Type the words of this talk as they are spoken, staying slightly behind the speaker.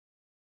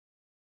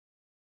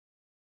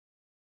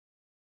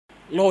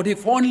Lord,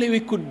 if only we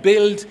could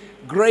build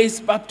Grace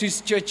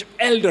Baptist Church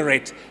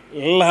Eldoret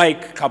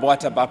like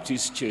Kabwata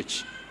Baptist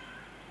Church.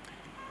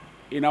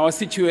 In our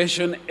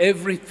situation,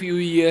 every few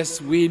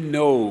years we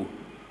know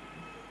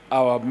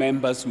our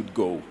members would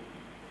go.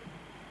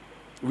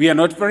 We are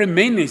not very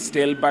many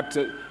still, but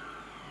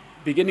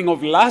beginning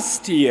of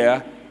last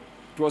year,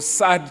 it was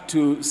sad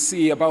to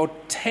see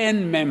about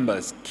 10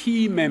 members,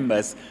 key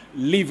members,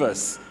 leave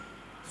us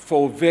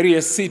for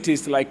various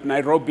cities like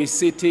Nairobi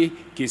City,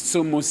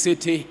 Kisumu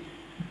City.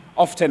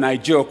 Often I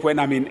joke when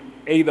I'm in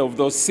either of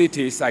those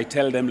cities, I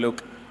tell them,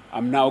 look,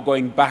 I'm now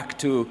going back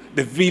to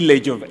the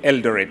village of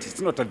Eldoret.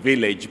 It's not a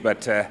village,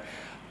 but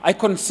I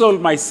console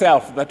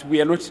myself that we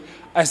are not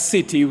a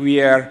city,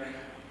 we are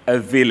a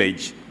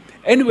village.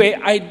 Anyway,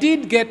 I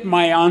did get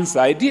my answer.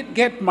 I did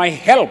get my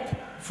help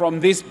from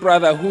this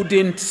brother who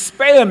didn't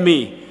spare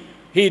me.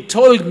 He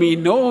told me,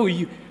 no,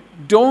 you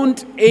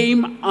don't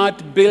aim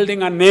at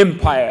building an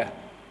empire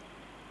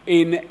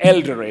in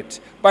Eldoret,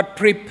 but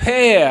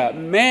prepare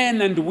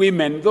men and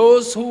women,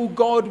 those who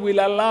God will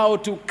allow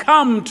to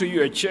come to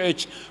your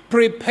church,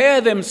 prepare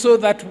them so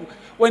that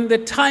when the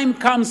time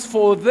comes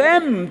for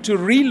them to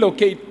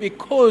relocate,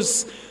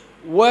 because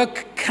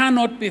work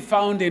cannot be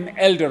found in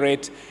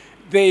Eldoret,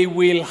 they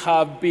will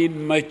have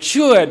been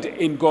matured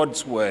in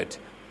God's word.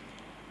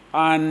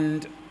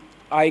 And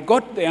I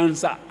got the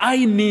answer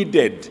I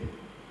needed,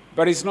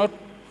 but it's not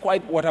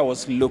quite what I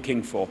was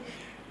looking for.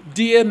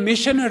 Dear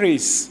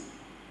missionaries,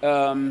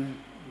 from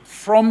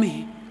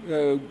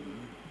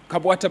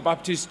Kabwata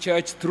Baptist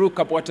Church, through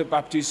Kabwata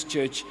Baptist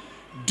Church,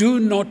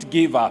 do not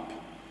give up.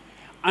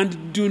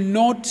 And do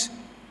not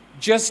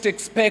just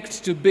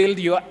expect to build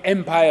your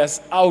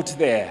empires out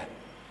there.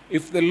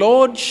 If the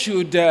Lord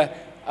should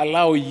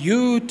allow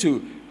you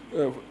to,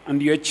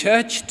 and your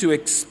church to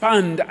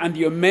expand and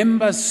your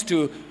members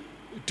to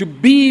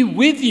be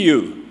with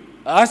you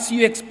as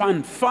you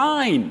expand,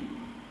 fine.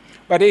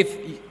 But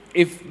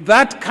if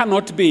that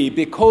cannot be,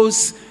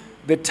 because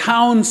the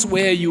towns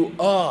where you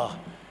are,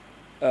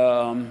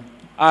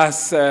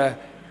 as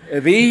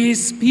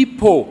these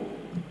people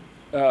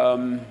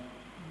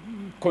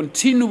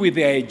continue with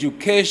their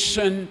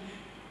education,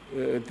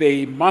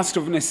 they must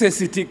of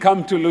necessity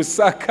come to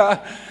Lusaka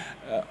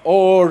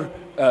or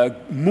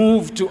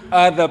move to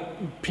other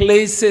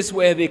places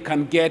where they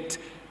can get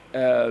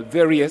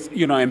various,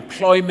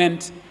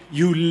 employment.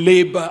 You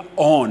labor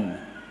on.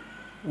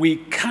 We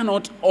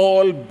cannot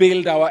all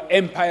build our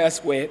empires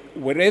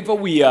wherever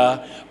we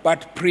are,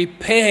 but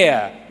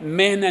prepare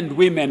men and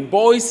women,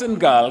 boys and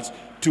girls,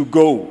 to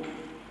go.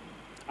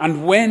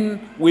 And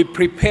when we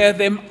prepare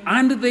them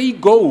and they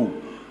go,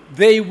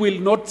 they will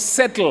not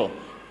settle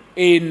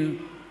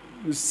in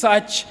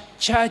such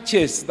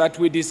churches that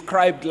we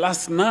described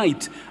last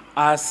night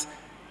as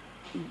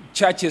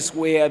churches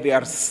where they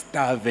are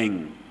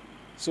starving.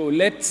 So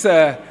let's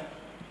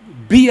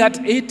be at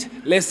it.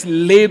 Let's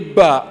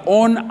labor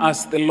on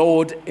as the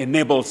Lord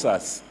enables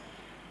us.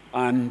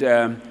 And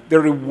the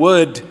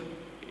reward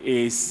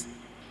is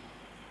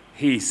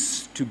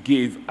His to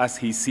give as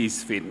He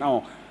sees fit.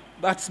 Now,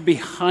 that's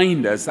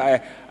behind us.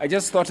 I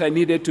just thought I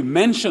needed to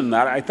mention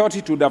that. I thought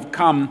it would have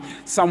come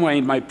somewhere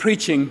in my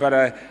preaching, but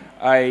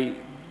I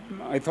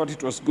thought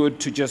it was good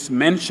to just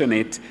mention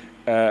it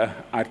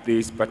at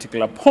this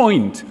particular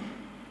point.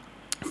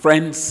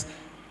 Friends,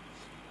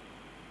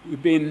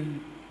 we've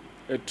been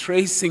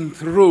tracing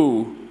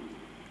through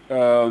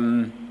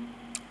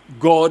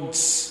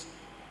God's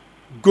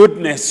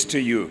goodness to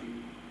you,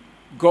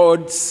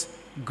 God's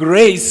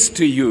grace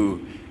to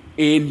you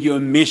in your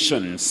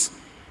missions.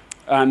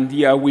 And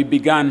we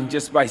began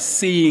just by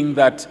seeing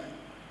that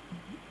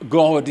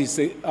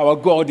our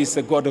God is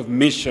a God of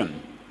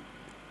mission.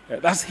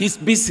 That's His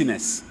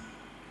business.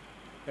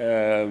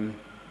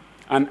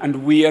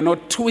 And we are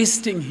not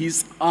twisting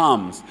His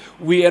arms.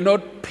 We are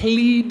not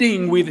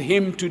pleading with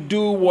Him to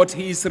do what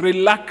He is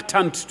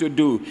reluctant to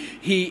do.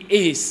 He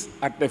is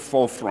at the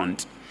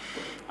forefront.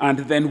 And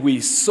then we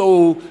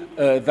saw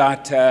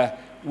that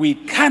we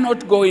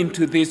cannot go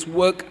into this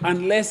work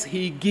unless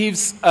He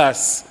gives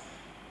us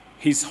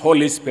His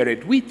Holy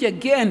Spirit,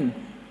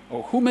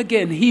 whom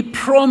again He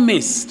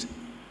promised.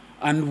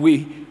 And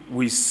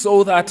we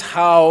saw that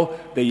how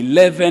the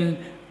 11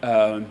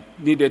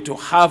 needed to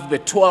have the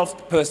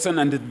 12th person,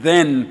 and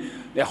then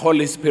the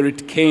Holy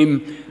Spirit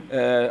came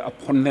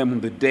upon them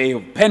on the day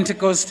of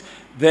Pentecost.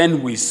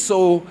 Then we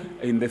saw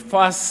in the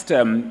first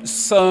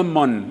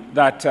sermon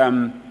that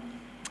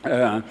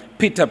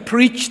Peter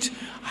preached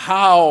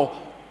how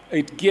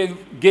it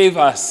gave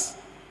us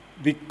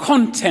the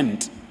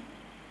content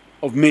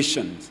of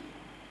missions.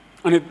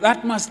 And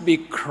that must be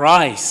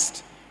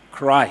Christ.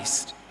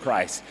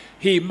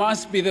 He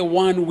must be the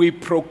one we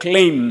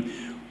proclaim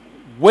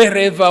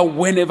wherever,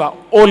 whenever,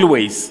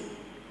 always.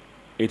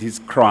 It is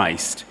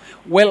Christ.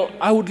 Well,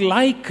 I would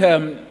like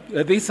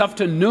this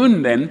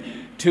afternoon then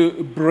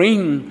to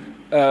bring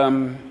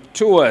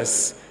to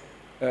us,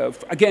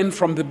 again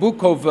from the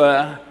book of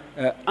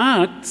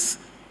Acts,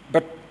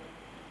 but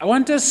I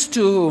want us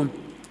to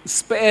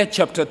spare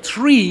chapter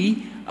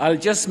 3. I'll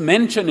just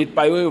mention it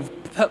by way of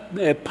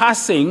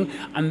passing,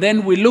 and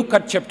then we look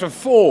at chapter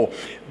 4.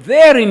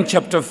 There in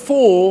chapter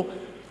 4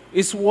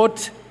 is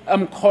what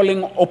I'm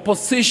calling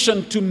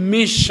opposition to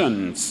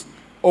missions.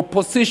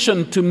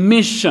 Opposition to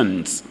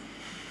missions.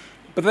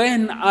 But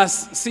then,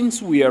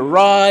 since we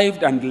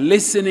arrived and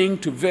listening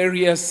to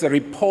various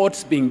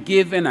reports being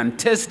given and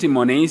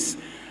testimonies,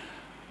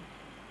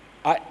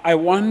 I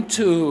want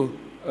to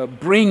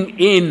bring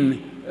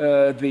in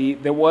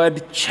the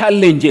word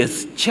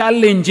challenges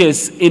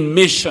in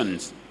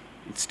missions.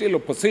 It's still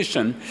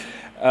opposition,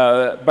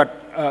 but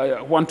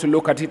I want to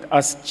look at it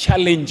as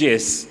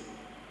challenges.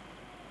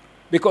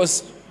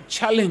 Because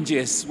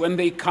challenges, when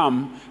they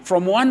come,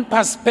 from one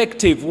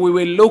perspective, we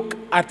will look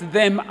at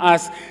them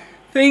as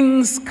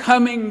things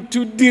coming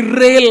to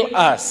derail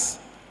us.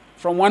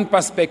 From one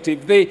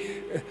perspective,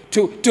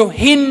 to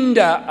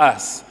hinder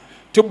us,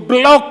 to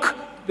block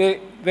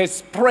the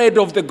spread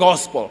of the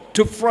gospel,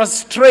 to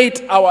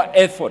frustrate our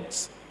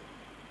efforts.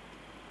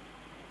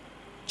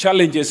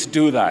 Challenges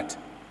do that.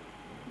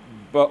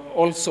 But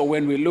also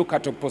when we look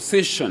at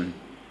opposition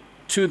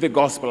to the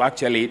gospel,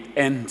 actually it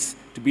ends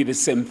to be the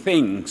same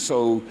thing.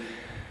 So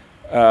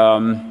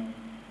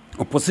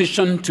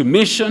opposition to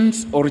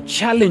missions or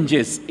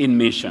challenges in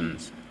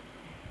missions.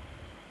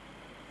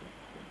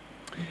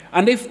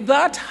 And if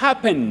that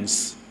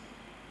happens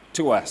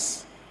to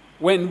us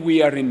when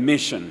we are in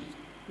mission,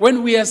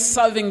 when we are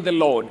serving the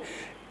Lord,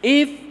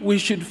 if we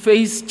should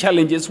face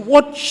challenges,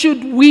 what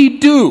should we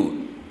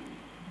do?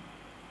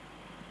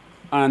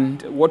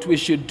 And what we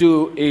should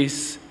do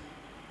is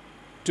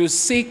to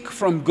seek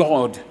from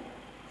God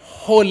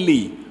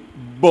holy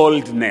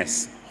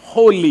boldness,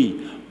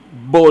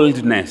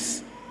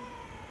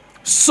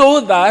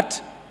 so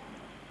that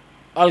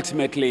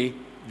ultimately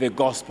the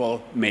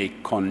gospel may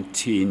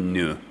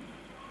continue.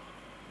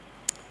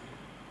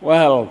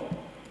 Well,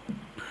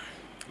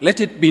 let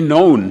it be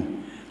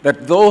known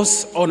that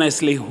those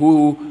honestly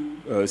who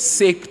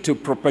seek to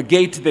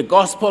propagate the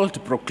gospel, to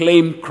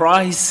proclaim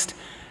Christ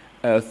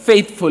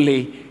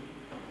faithfully,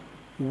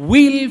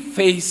 will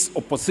face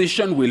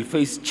opposition, will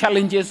face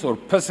challenges or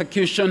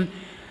persecution.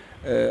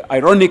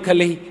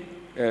 Ironically,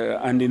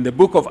 and in the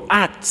book of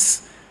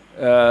Acts,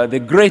 the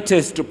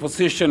greatest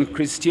opposition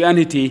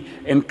Christianity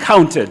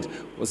encountered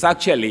was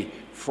actually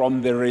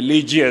from the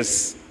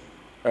religious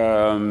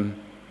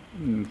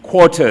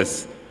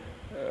quarters.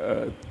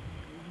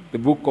 The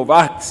book of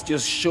Acts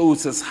just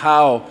shows us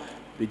how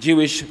the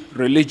Jewish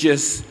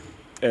religious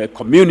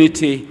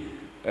community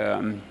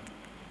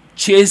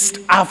chased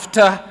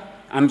after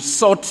and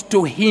sought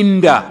to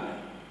hinder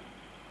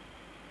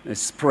the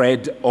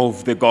spread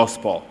of the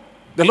gospel.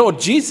 The Lord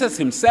Jesus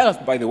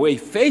himself, by the way,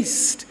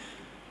 faced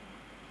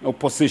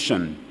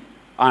opposition,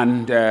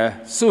 and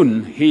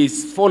soon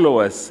his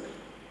followers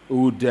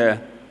would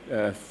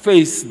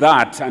face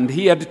that. And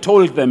he had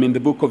told them in the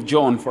book of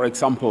John, for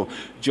example,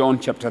 John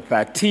chapter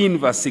 13,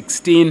 verse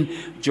 16,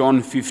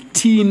 John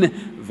 15,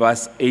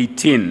 verse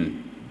 18.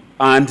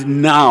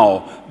 And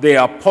now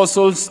the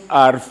apostles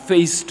are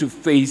face to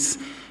face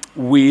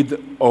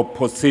with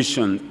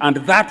opposition. And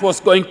that was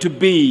going to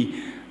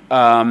be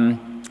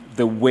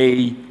the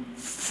way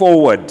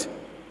forward.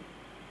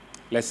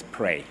 Let's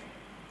pray.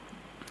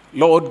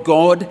 Lord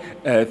God,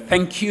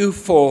 thank you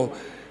for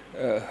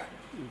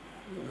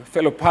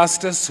fellow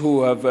pastors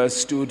who have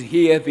stood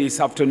here this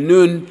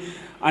afternoon,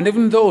 and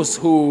even those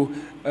who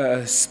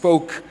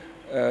spoke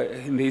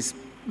in these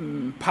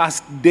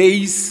past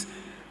days,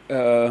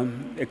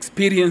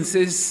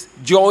 experiences,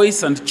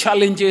 joys and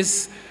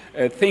challenges,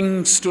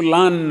 things to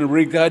learn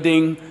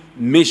regarding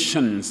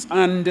missions.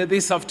 And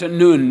this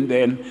afternoon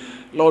then,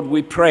 Lord,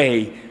 we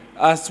pray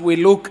as we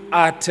look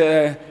at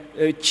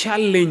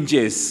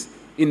challenges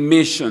in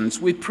missions,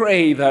 we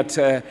pray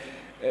that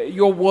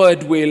your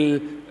word will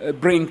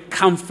bring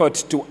comfort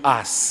to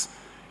us,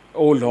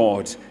 O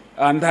Lord,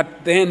 and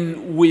that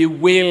then we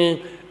will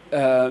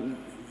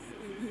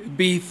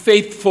be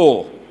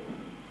faithful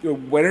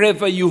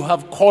wherever you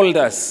have called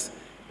us,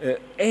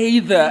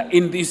 either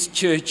in this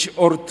church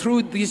or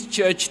through this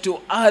church to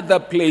other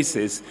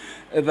places,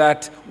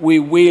 that we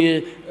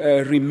will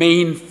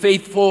remain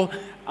faithful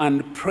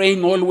and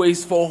praying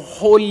always for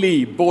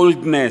holy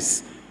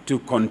boldness to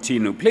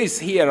continue. Please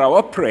hear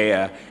our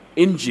prayer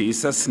in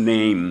Jesus'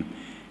 name.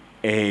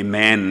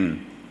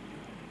 Amen.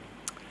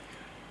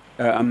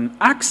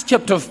 Acts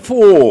chapter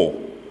 4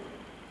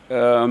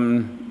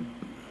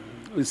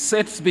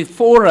 sets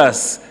before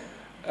us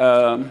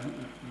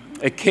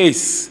a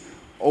case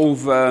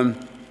of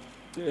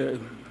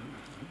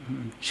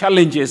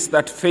challenges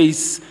that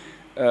face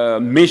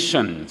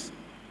missions.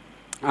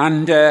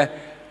 And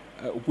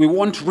we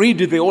won't read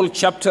the whole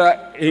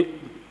chapter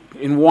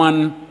in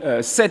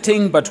one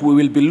setting, but we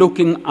will be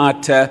looking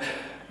at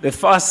the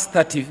first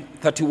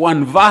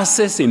 31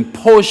 verses in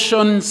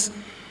portions.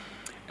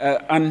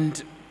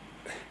 And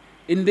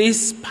in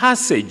this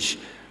passage,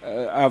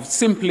 I've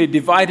simply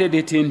divided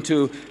it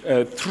into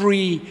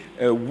three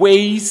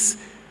ways.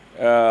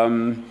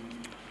 I'm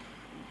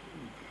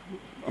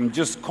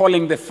just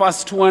calling the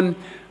first one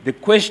The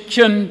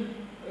question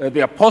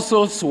the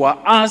apostles were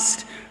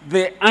asked,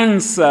 the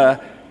answer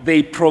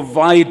they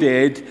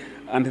provided,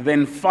 and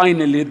then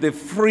finally the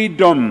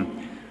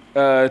freedom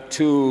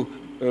to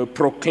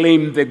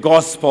proclaim the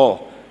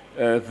gospel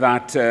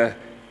that,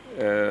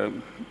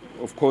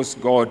 of course,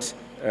 God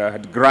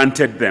had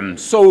granted them.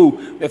 So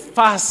the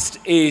first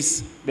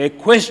is the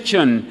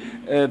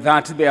question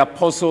that the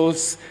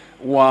apostles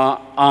were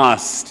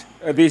asked.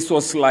 This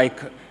was like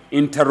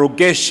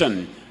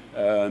interrogation,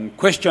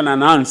 question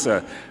and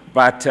answer,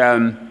 but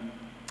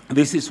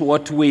this is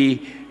what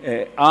we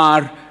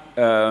are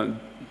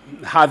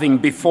having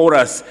before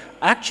us.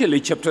 Actually,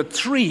 chapter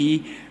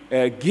 3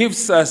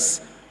 gives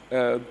us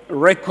a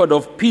record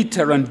of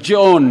Peter and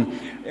John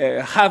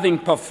having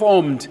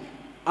performed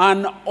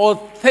an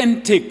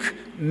authentic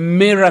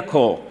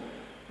miracle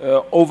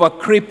of a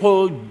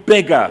crippled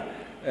beggar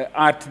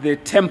at the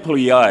temple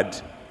yard.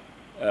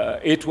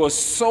 It was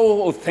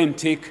so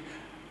authentic.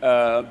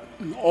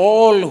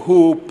 All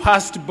who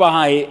passed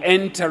by,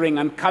 entering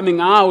and coming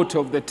out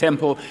of the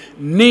temple,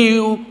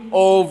 knew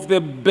of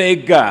the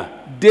beggar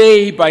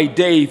day by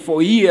day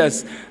for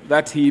years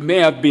that he may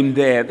have been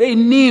there. They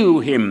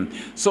knew him.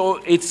 So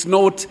it's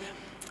not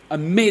a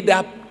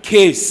made-up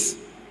case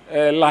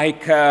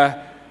like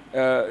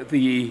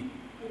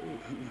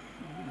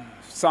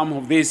some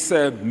of these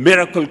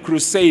miracle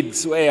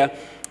crusades where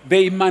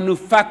they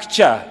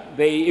manufacture,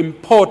 they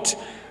import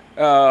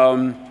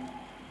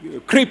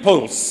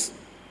cripples,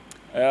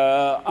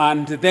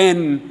 and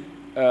then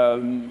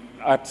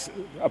at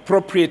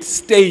appropriate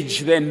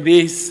stage, then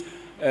these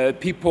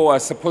people are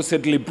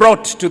supposedly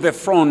brought to the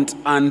front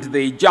and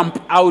they jump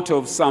out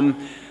of some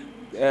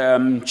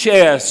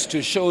chairs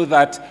to show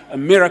that a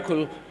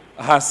miracle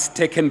has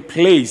taken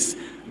place.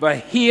 But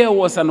here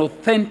was an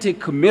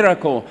authentic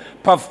miracle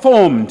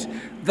performed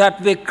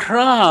that the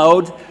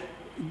crowd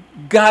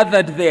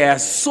gathered there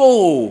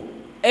saw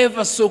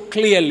ever so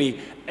clearly.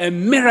 A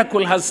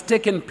miracle has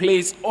taken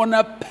place on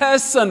a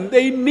person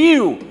they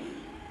knew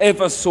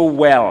ever so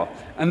well.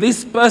 And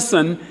this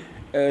person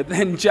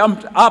then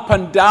jumped up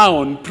and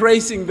down,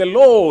 praising the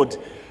Lord.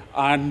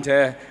 And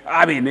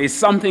it's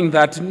something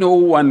that no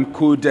one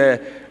could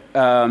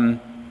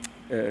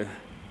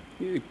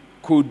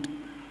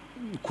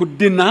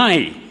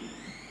deny.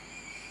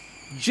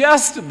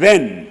 Just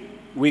then,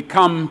 we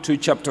come to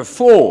chapter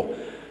 4,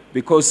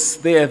 because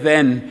there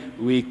then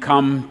we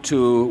come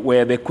to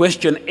where the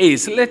question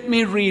is. Let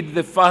me read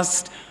the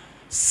first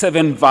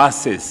 7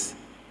 verses.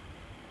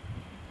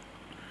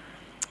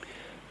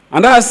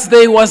 And as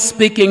they were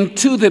speaking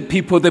to the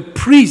people, the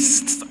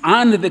priests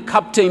and the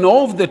captain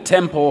of the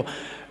temple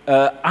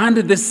and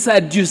the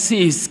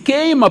Sadducees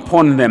came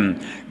upon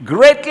them,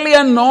 greatly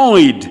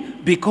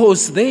annoyed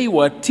because they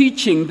were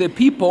teaching the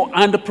people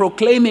and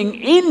proclaiming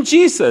in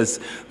Jesus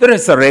the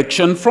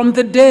resurrection from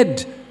the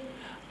dead.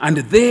 And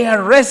they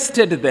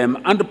arrested them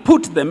and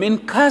put them in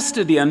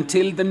custody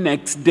until the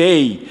next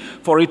day,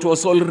 for it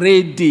was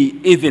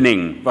already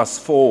evening. Verse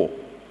 4.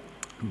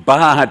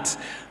 But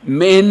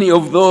many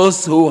of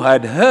those who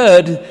had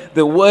heard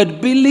the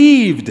word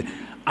believed,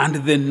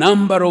 and the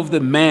number of the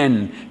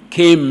men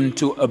came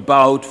to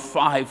about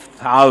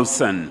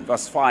 5,000.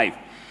 Verse 5.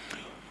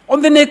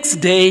 On the next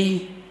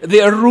day,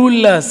 their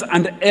rulers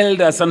and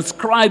elders and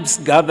scribes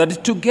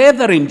gathered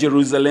together in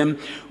Jerusalem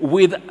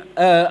with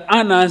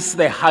Annas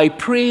the high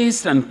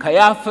priest and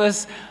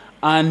Caiaphas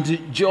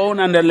and John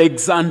and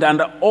Alexander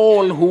and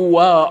all who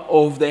were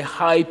of the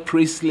high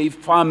priestly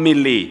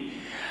family.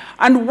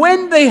 And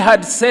when they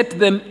had set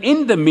them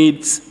in the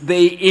midst,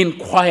 they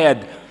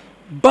inquired,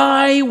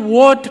 by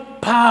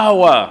what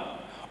power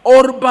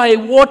or by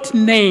what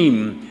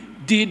name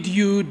did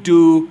you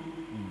do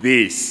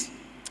this?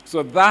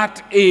 So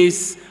that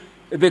is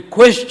the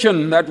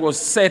question that was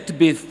set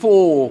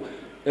before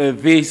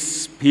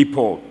these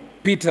people.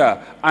 Peter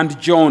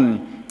and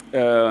John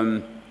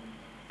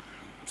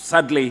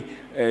sadly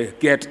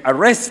get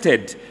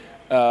arrested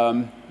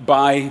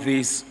by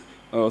this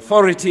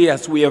authority.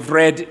 As we have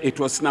read, it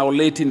was now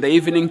late in the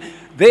evening.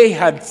 They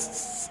had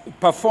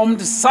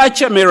performed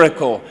such a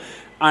miracle,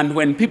 and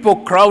when people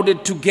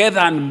crowded together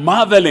and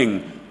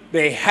marveling,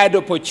 they had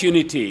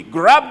opportunity,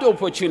 grabbed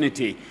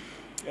opportunity,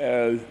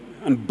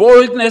 and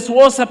boldness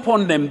was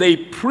upon them. They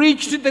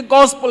preached the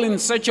gospel in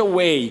such a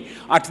way,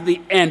 at the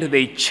end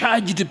they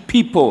charged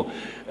people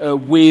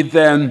with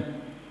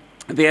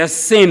their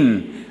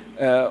sin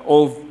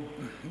of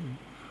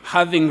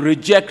having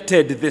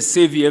rejected the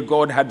Savior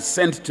God had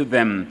sent to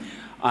them,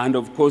 and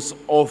of course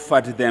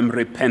offered them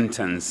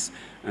repentance.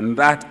 And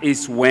that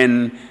is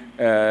when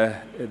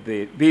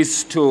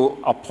these 2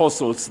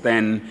 apostles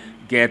then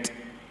get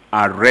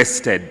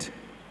arrested.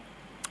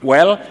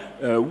 Well,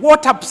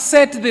 what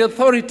upset the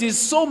authorities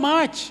so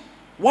much?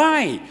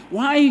 Why?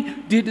 Why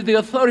did the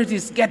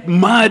authorities get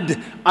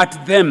mad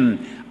at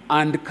them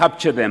and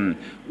capture them?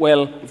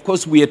 Well, of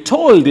course, we are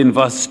told in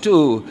verse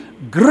 2,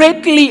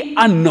 greatly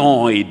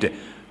annoyed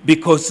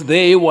because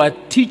they were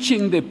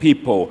teaching the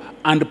people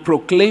and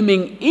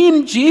proclaiming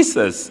in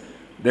Jesus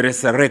the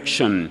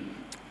resurrection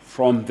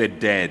from the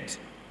dead.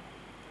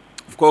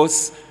 Of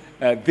course,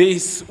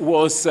 this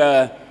was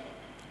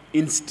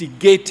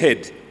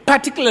instigated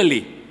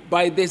particularly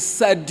by the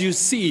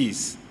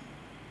Sadducees.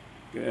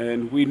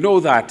 And we know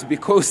that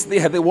because they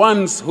are the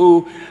ones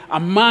who,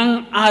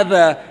 among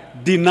other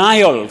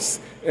denials,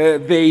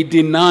 they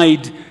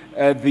denied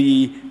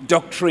the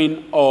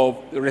doctrine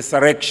of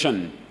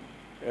resurrection.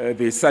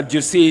 The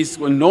Sadducees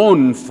were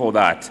known for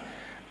that.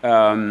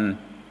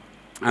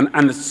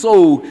 And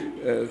so,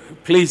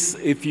 please,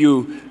 if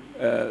you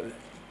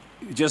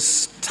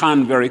just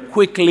turn very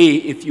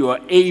quickly, if you are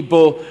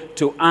able,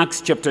 to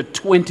Acts chapter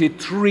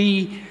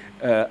 23,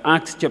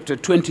 Acts chapter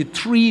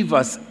 23,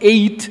 verse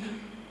 8,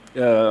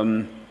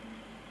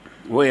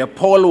 where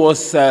Paul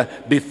was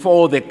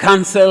before the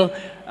council,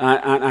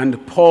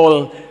 and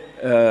Paul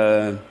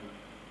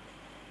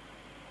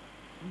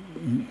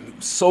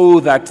saw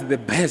that the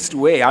best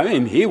way,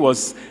 he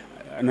was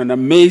an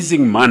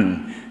amazing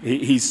man.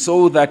 He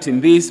saw that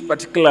in this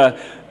particular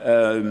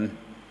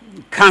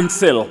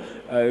council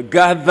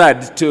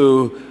gathered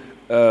to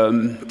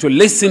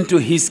listen to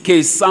his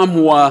case,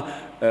 some were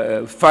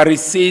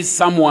Pharisees,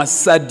 some were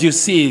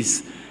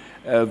Sadducees.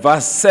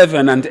 Verse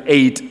 7 and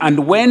 8.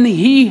 And when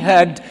he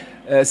had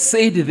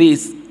said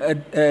this,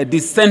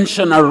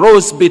 dissension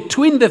arose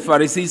between the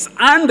Pharisees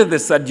and the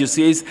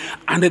Sadducees,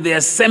 and the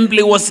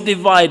assembly was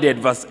divided.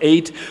 Verse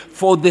 8.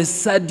 For the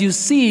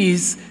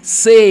Sadducees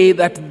say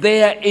that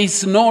there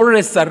is no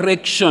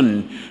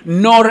resurrection,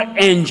 nor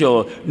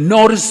angel,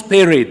 nor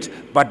spirit,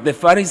 but the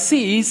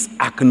Pharisees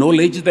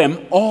acknowledge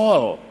them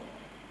all.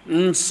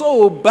 And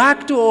so,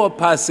 back to our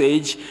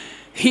passage,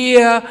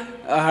 here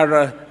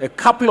are a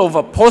couple of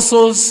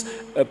apostles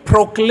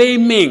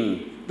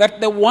proclaiming that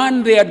the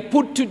one they had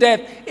put to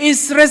death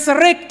is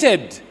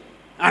resurrected.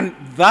 And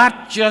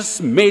that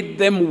just made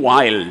them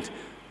wild.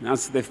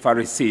 That's the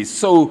Pharisees.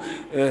 So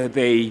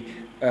they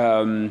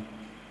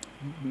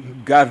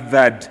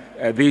gathered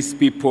these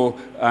people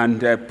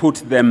and put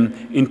them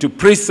into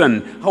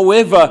prison.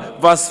 However,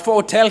 verse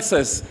 4 tells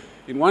us,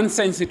 in one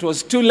sense, it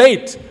was too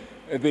late.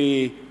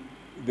 The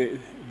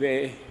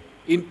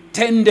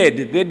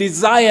intended, the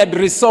desired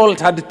result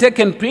had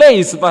taken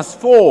place, verse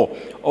 4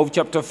 of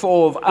chapter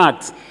 4 of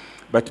Acts.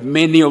 But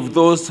many of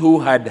those who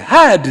had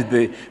heard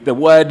the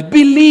word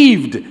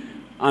believed,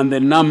 and the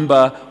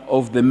number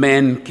of the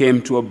men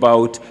came to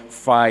about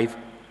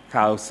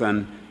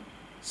 5,000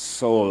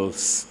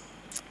 souls.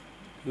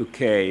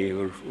 Okay,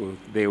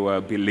 they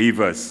were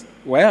believers.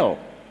 Well,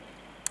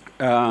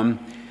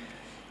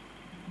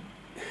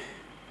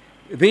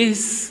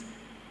 these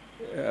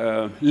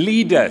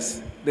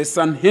leaders, the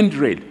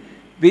Sanhedrin,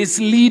 these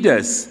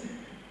leaders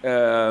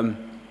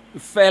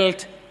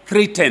felt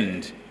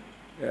threatened.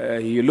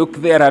 You look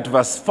there at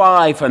verse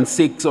 5 and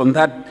 6. On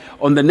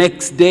the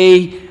next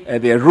day,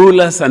 their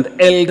rulers and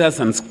elders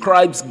and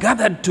scribes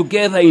gathered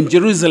together in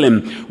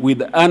Jerusalem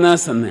with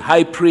Annas and the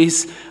high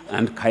priest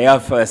and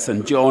Caiaphas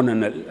and John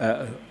and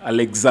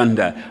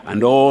Alexander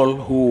and all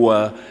who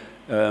were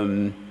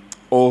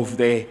of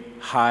the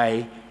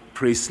high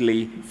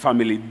priestly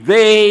family.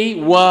 They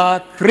were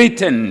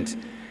threatened.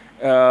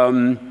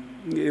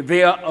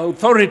 Their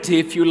authority,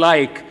 if you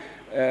like,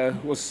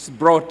 was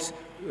brought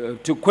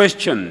to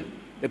question.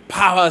 The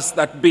powers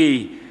that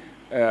be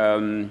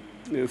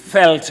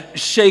felt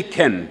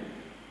shaken.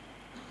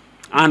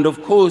 And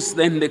of course,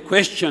 then the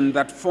question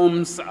that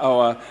forms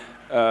our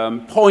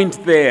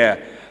point there,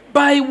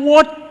 by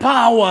what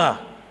power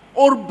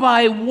or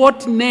by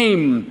what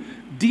name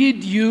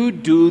did you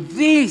do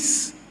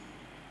this?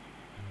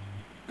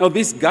 Now,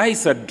 these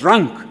guys are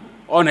drunk,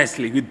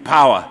 honestly, with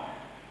power.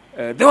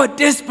 They were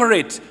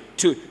desperate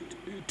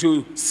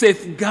to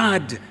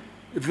safeguard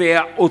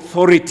their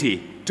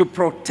authority, to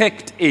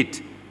protect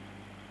it.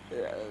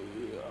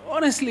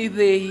 Honestly,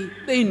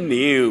 they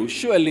knew,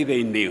 surely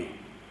they knew.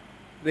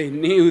 They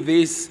knew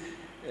these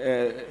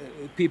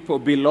people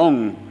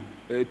belong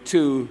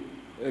to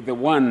the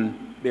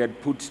one they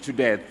had put to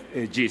death,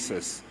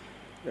 Jesus.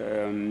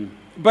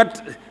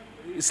 But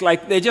it's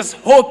like they're just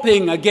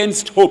hoping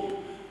against hope.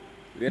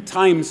 There are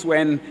times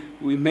when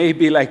we may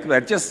be like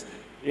that. Just,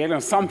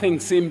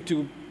 something seemed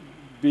to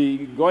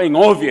be going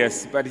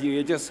obvious, but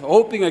you're just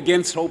hoping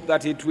against hope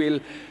that it will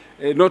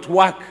not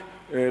work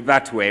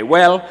that way.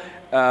 Well,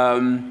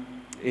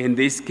 in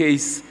this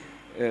case,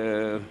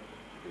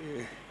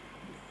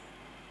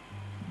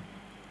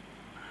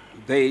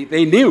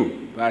 they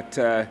knew, but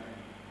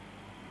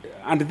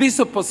and this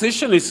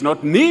opposition is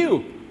not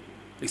new.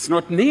 It's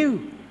not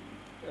new.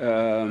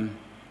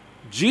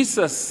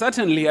 Jesus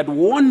certainly had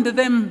warned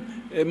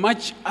them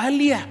much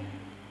earlier.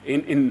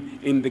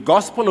 In the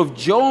Gospel of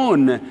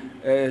John,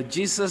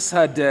 Jesus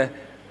had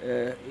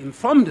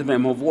informed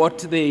them of what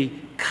they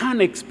can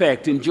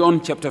expect. In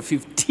John chapter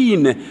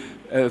 15,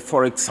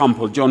 for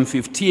example, John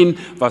 15,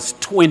 verse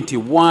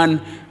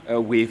 21,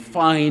 we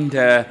find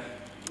that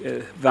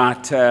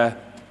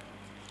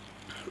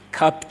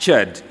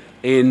captured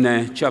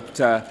in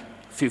chapter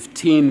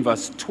 15,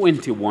 verse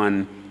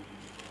 21.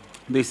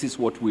 This is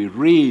what we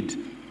read.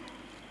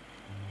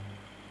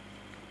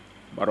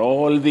 But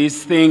all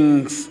these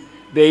things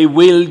they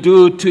will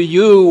do to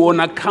you on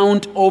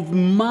account of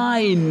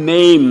my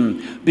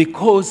name,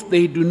 because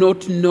they do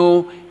not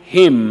know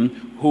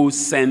him who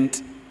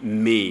sent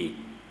me.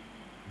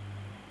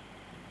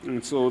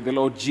 And so the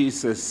Lord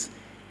Jesus,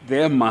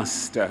 their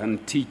master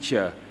and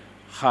teacher,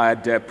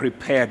 had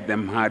prepared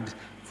them, had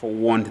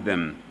forewarned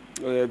them.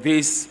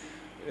 This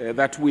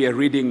that we are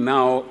reading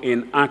now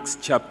in Acts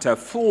chapter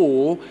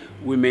 4,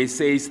 we may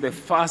say is the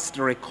first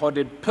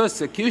recorded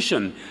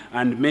persecution,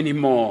 and many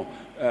more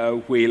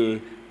will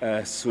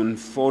soon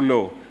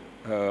follow.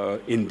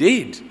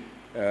 Indeed,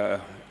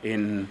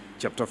 in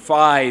chapter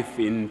 5,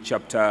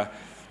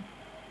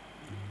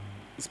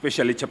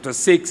 especially chapter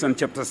 6 and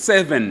chapter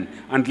 7,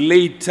 and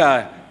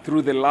later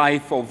through the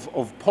life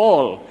of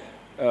Paul,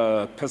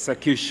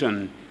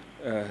 persecution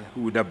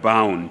would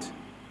abound.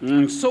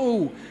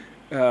 So,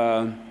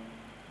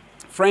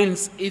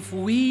 friends, if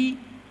we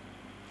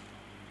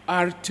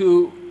are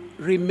to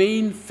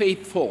remain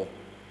faithful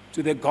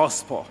to the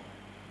gospel,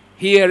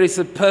 here is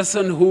a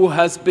person who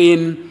has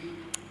been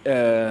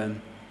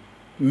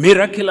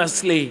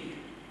miraculously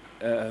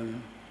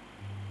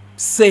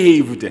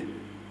saved.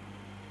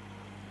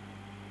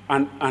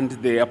 And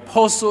the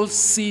apostles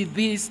see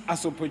this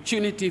as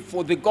opportunity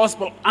for the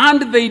gospel,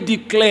 and they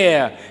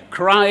declare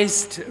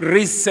Christ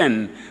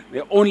risen,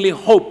 the only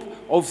hope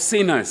of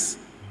sinners.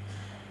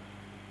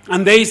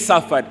 And they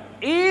suffered.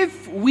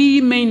 If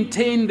we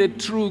maintain the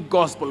true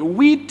gospel,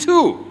 we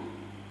too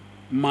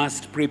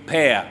must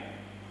prepare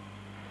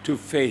to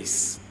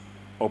face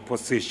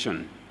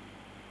opposition.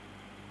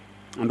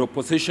 And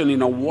opposition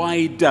in a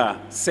wider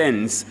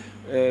sense,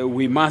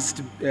 we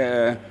must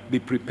be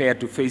prepared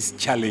to face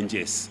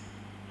challenges.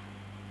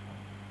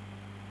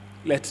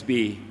 Let's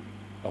be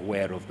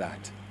aware of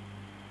that.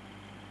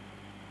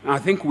 I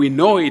think we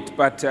know it,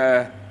 but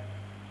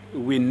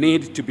we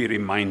need to be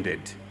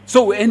reminded.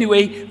 So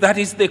anyway, that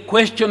is the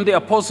question the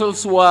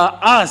apostles were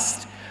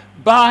asked.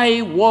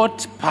 By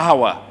what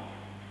power?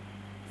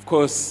 Of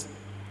course,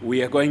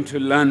 we are going to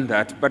learn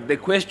that. But the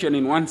question,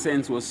 in one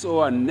sense, was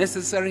so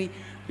unnecessary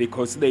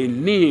because they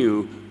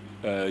knew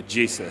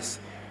Jesus.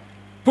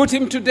 Put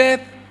him to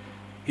death.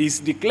 He's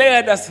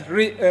declared as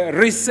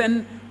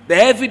risen. The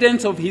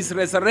evidence of his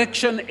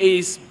resurrection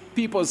is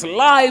people's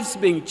lives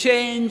being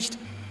changed.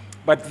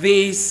 But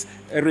these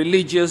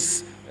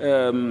religious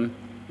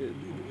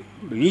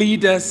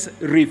leaders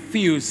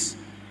refuse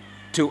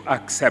to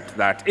accept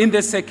that. In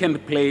the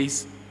second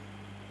place,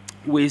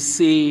 we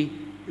see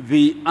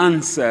the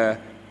answer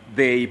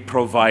they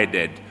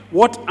provided.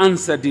 What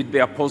answer did the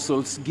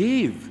apostles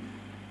give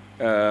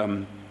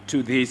to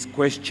this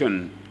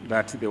question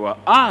that they were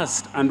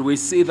asked? And we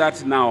see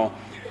that now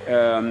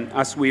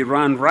as we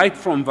run right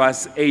from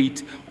verse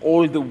 8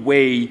 all the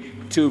way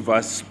to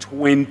verse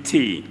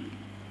 20.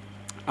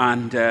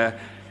 And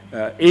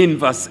in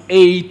verse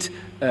 8,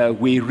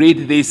 we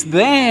read this.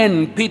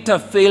 Then Peter,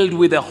 filled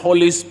with the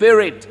Holy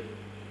Spirit,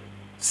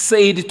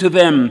 said to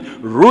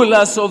them,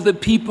 rulers of the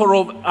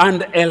people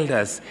and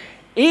elders,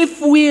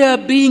 if we are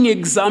being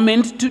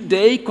examined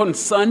today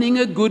concerning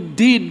a good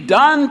deed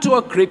done to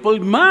a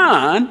crippled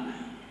man,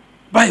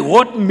 by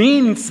what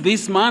means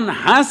this man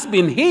has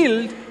been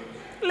healed,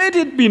 let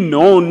it be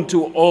known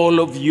to all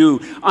of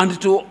you and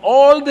to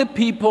all the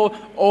people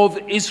of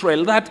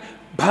Israel that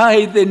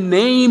by the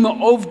name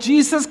of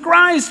Jesus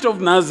Christ of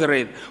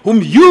Nazareth,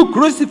 whom you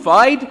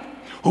crucified,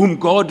 whom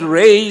God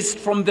raised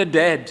from the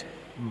dead,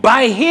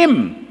 by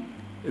him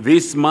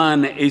this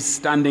man is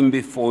standing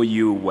before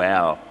you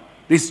well.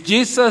 This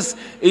Jesus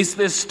is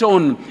the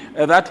stone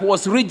that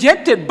was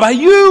rejected by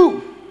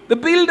you, the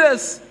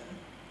builders,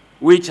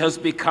 which has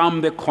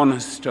become the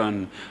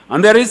cornerstone.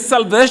 And there is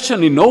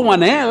salvation in no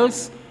one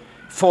else,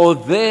 for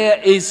there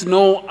is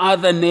no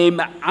other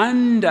name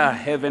under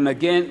heaven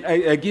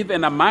again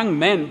given among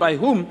men by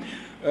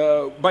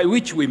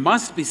which we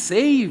must be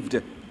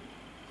saved.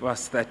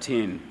 Verse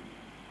 13.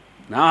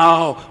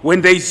 Now,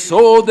 when they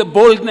saw the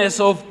boldness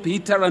of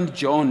Peter and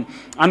John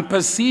and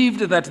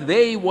perceived that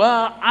they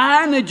were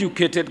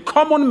uneducated,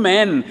 common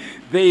men,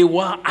 they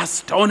were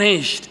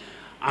astonished,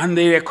 and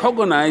they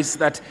recognized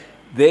that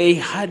they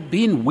had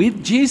been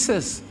with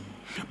Jesus.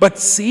 But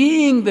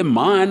seeing the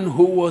man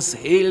who was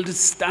healed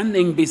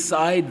standing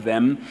beside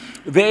them,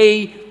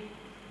 they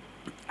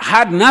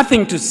had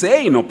nothing to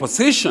say in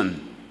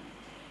opposition.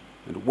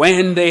 And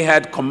when they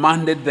had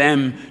commanded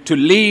them to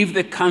leave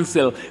the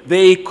council,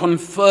 they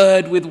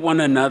conferred with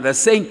one another,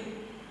 saying,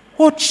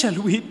 what shall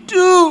we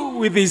do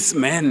with these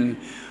men?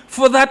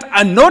 For that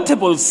a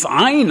notable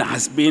sign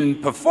has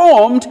been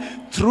performed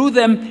through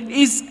them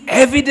is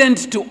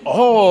evident to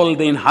all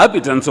the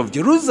inhabitants of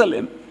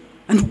Jerusalem,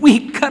 and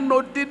we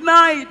cannot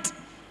deny it.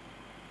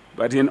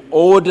 But in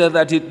order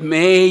that it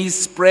may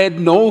spread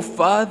no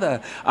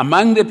further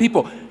among the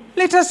people,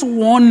 let us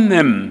warn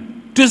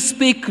them to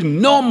speak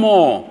no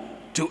more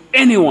to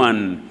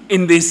anyone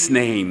in this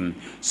name.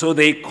 So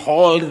they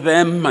called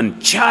them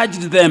and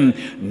charged them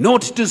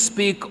not to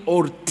speak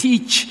or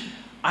teach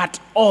at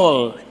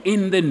all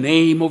in the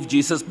name of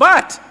Jesus.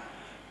 But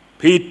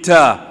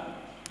Peter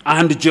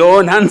and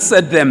John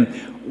answered them,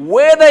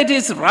 whether it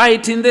is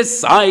right in the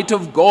sight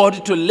of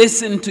God to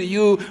listen to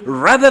you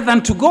rather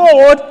than to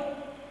God,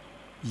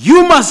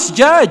 you must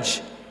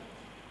judge.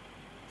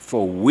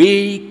 For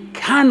we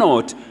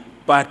cannot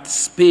but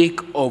speak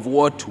of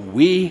what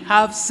we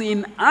have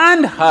seen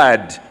and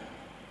heard.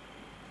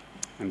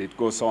 And it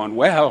goes on.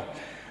 Well,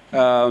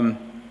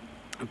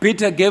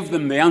 Peter gave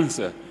them the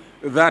answer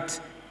that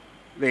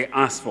they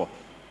asked for.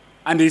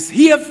 And is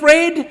he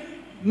afraid?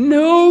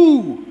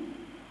 No.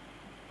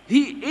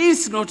 He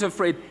is not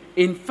afraid.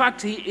 In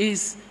fact, he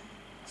is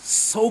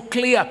so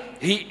clear.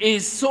 He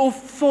is so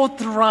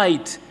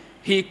forthright.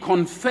 He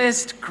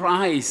confessed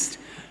Christ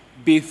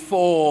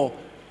before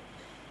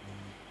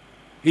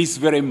his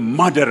very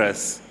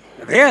murderers.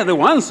 They are the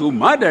ones who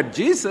murdered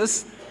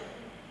Jesus.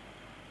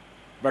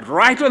 But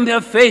right on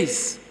their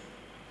face,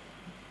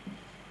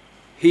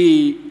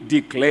 he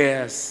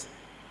declares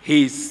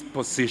his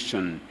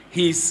position,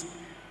 his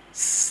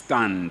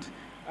stand.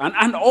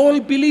 And all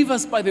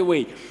believers, by the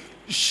way,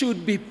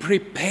 should be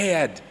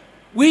prepared.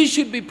 We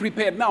should be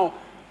prepared. Now,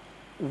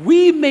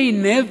 we may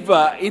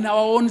never, in our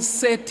own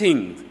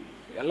setting,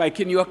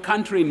 like in your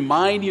country, in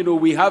mine,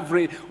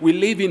 we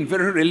live in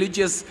very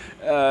religious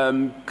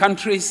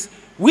countries.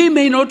 We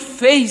may not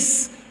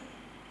face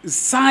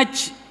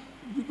such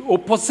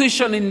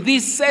opposition in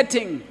this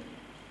setting,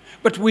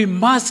 but we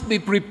must be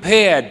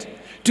prepared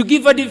to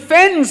give a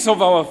defense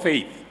of our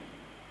faith,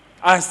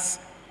 as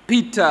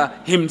Peter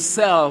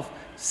himself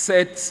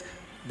sets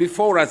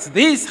before us.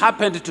 This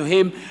happened to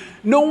him.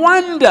 No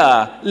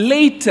wonder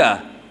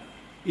later,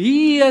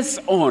 years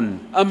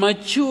on, a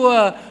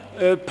mature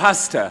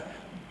pastor,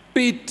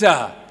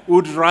 Peter,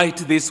 would write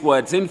these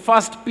words. In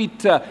 1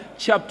 Peter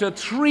chapter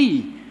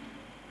 3,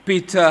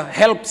 Peter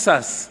helps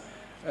us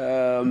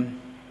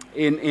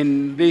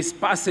in this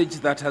passage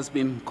that has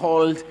been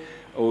called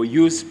or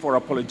used for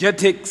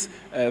apologetics.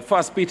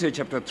 1 Peter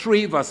chapter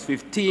 3, verse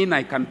 15.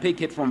 I can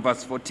pick it from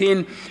verse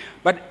 14.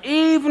 But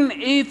even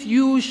if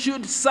you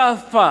should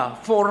suffer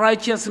for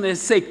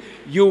righteousness' sake,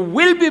 you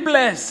will be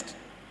blessed.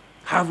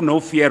 Have no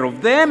fear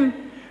of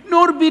them,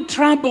 nor be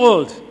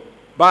troubled.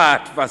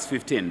 But, verse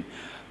 15,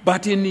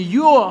 but in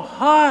your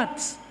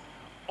hearts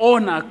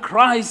honor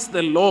Christ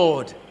the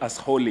Lord as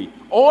holy,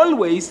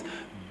 always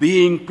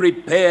being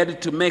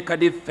prepared to make a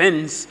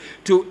defense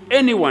to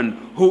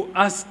anyone who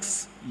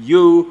asks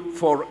you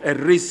for a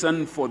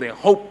reason for the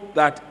hope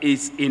that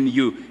is in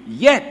you.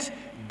 Yet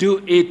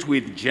do it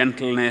with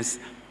gentleness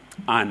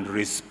and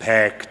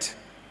respect.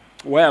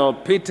 Well,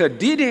 Peter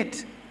did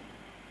it.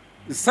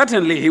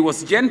 Certainly he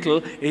was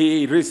gentle,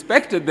 he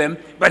respected them,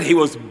 but he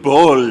was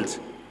bold.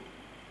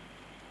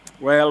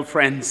 Well,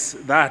 friends,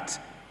 that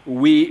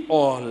we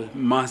all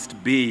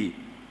must be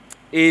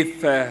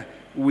if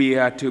we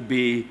are to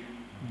be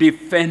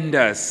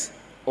defenders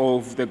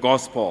of the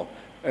gospel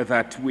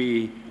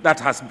that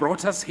has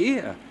brought us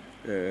here,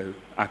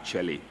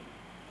 actually.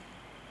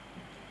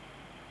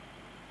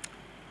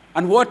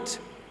 And what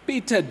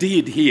Peter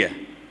did here,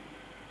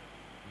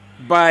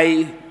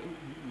 by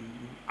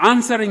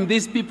answering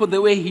these people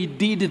the way he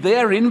did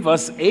there in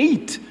verse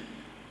 8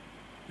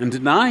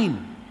 and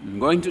 9, I'm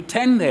going to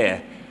 10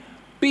 there,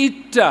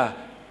 Peter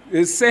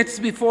sets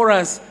before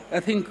us, I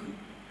think,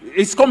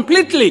 it's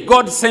completely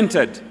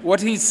God-centered,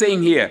 what he's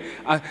saying here.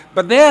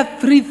 But there are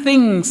three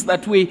things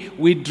that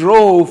we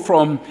draw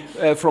from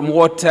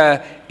what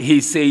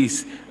he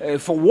says.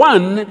 For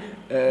one,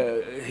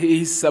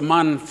 he's a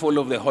man full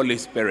of the Holy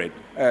Spirit.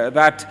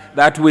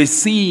 That we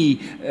see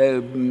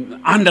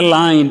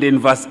underlined in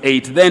verse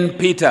 8. Then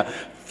Peter,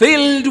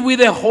 filled with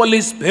the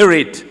Holy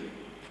Spirit,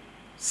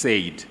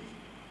 said.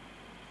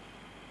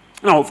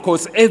 Now, of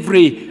course,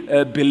 every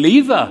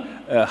believer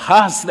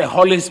has the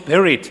Holy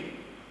Spirit.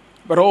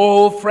 But,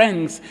 oh,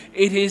 friends,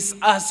 it is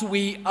as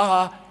we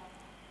are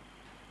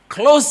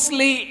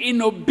closely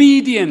in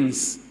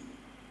obedience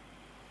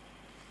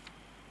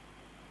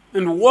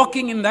and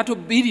walking in that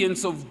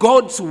obedience of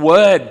God's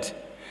word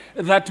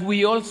that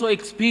we also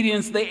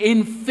experience the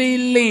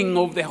infilling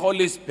of the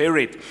Holy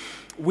Spirit.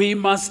 We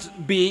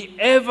must be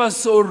ever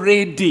so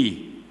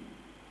ready,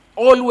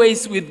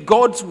 always with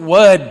God's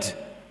word,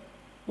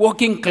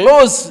 walking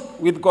close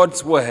with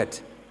God's word.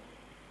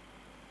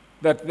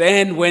 That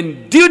then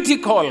when duty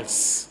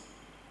calls,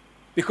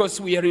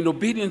 because we are in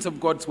obedience of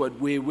God's word,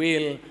 we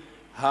will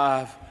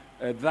have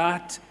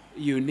that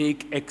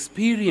unique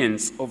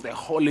experience of the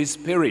Holy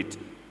Spirit.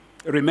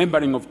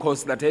 Remembering, of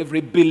course, that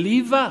every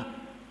believer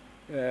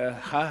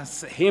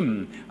has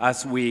him,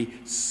 as we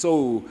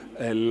saw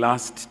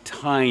last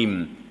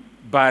time.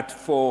 But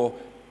for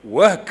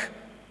work,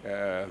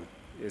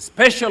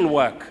 special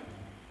work,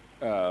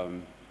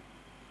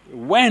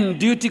 when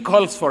duty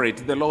calls for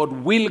it, the Lord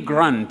will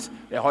grant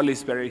the Holy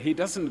Spirit. He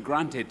doesn't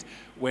grant it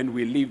when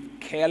we live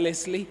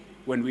carelessly,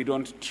 when we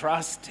don't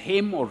trust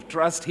him or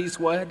trust his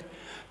word.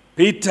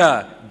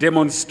 Peter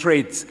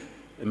demonstrates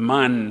a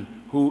man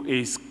who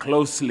is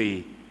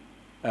closely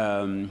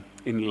in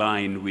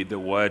line with the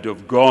word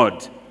of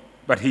God,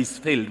 but he's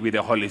filled with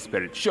the Holy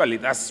Spirit. Surely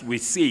that's we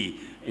see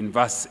in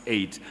verse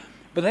 8.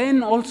 But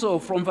then also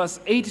from verse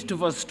 8 to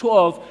verse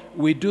 12,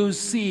 we do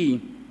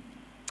see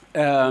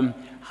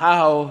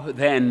how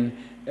then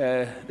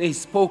they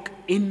spoke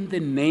in the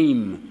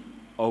name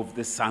of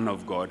the Son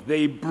of God.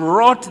 They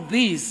brought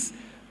this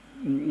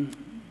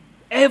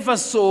ever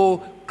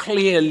so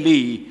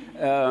clearly.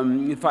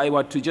 If I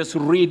were to just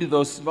read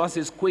those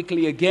verses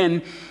quickly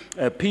again,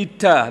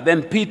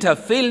 Peter,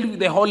 filled with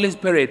the Holy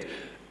Spirit,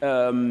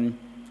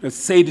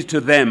 said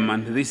to them,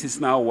 and this is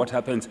now what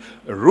happens,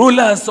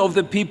 rulers of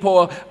the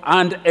people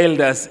and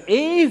elders,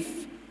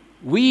 if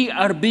we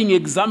are being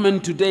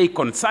examined today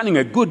concerning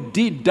a good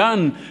deed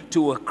done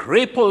to a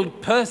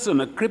crippled person,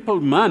 a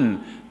crippled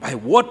man, by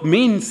what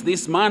means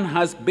this man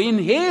has been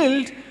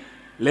healed,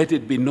 let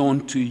it be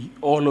known to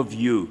all of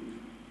you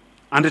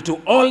and to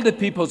all the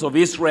peoples of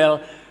Israel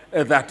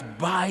that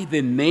by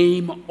the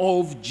name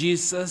of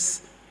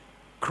Jesus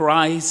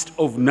Christ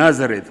of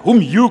Nazareth,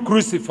 whom you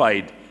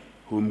crucified,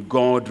 whom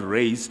God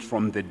raised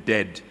from the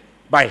dead,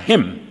 by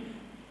him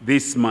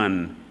this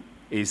man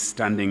is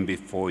standing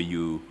before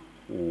you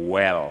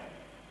well.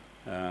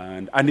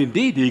 And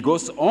indeed, he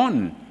goes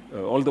on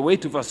all the way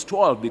to verse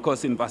 12,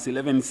 because in verse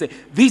 11 he says,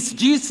 this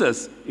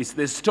Jesus is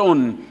the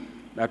stone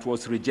that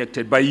was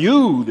rejected by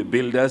you, the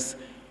builders,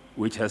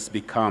 which has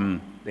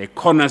become the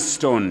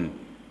cornerstone.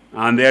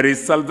 And there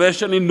is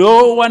salvation in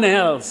no one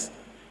else,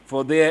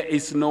 for there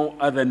is no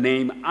other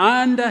name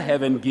under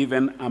heaven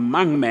given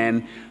among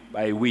men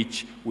by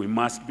which we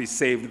must be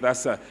saved.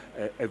 That's a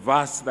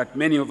verse that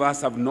many of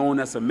us have known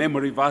as a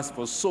memory verse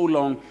for so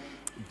long.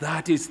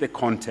 That is the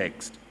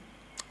context.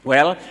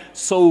 Well,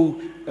 so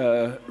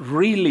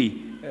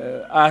really,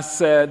 as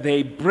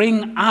they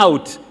bring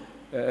out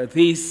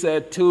these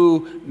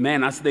two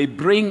men, as they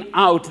bring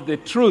out the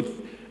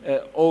truth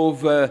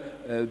of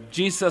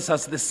Jesus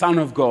as the Son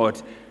of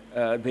God,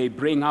 they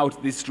bring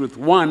out this truth.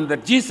 One,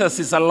 that Jesus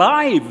is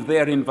alive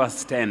there in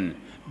verse 10.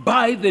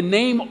 By the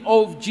name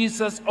of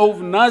Jesus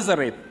of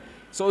Nazareth.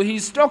 So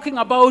he's talking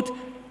about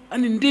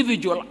an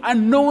individual, a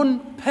known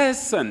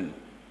person.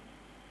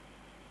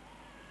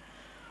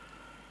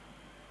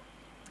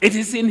 It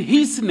is in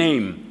his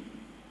name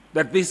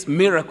that this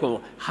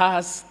miracle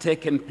has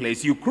taken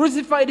place. You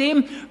crucified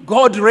him,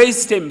 God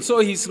raised him, so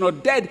he's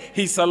not dead,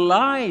 he's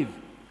alive.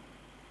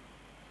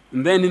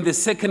 And then in the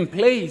second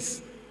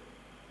place,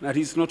 that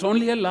he's not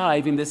only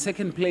alive, in the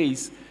second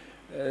place,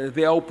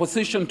 their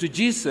opposition to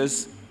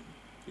Jesus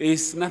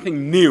is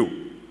nothing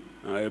new.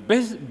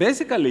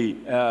 Basically,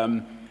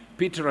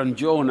 Peter and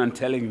John are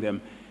telling them,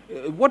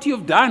 what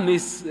you've done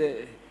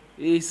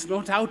is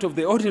not out of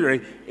the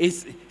ordinary.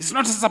 It's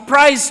not a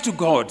surprise to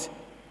God.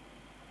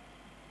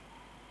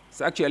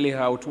 It's actually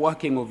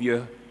outworking of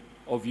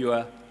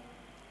your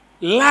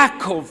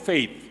lack of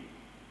faith,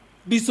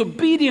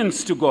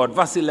 disobedience to God.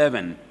 Verse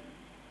 11.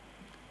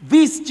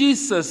 This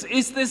Jesus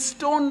is the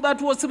stone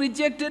that was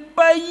rejected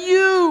by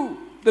you,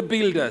 the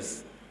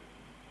builders,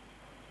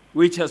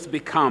 which has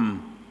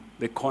become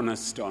the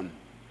cornerstone.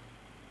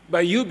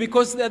 By you,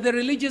 because they're the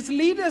religious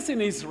leaders in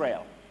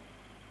Israel.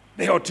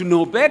 They ought to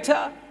know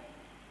better.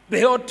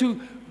 They ought to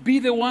be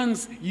the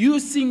ones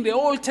using the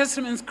Old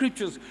Testament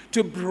scriptures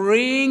to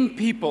bring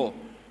people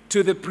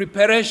to the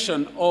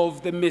preparation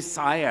of the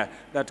Messiah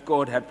that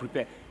God had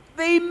prepared.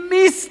 They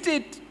missed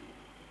it.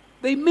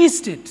 They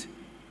missed it.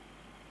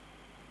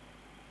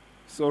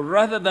 So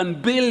rather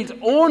than build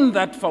on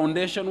that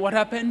foundation, what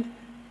happened?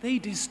 They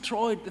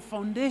destroyed the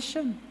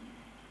foundation.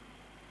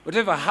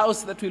 Whatever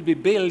house that will be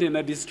built in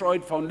a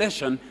destroyed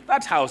foundation,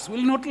 that house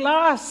will not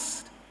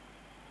last,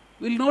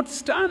 will not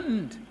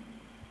stand.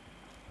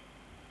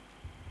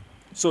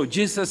 So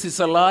Jesus is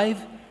alive.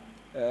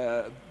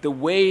 The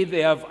way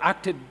they have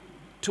acted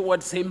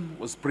towards him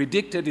was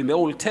predicted in the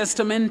Old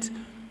Testament.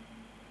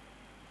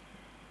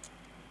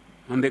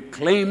 And the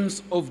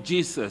claims of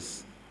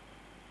Jesus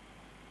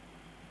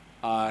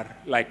are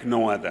like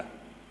no other.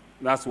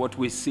 That's what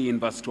we see in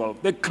verse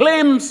 12. The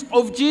claims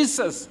of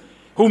Jesus,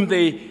 whom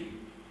they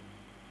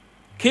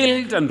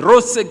killed and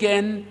rose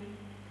again,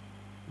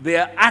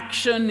 their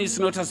action is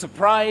not a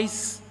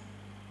surprise.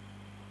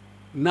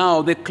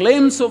 Now, the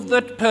claims of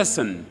that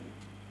person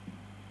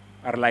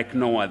are like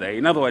no other.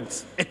 In other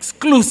words,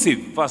 exclusive,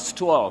 verse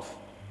 12.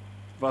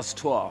 Verse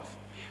 12.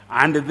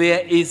 And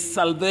there is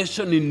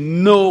salvation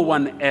in no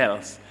one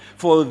else,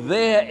 for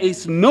there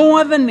is no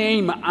other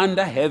name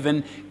under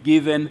heaven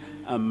given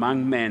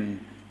among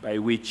men by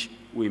which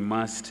we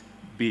must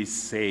be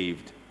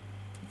saved.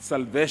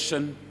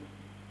 Salvation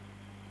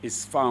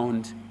is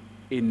found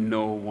in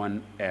no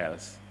one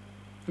else.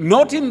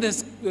 Not in the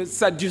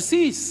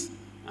Sadducees.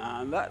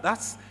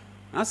 That's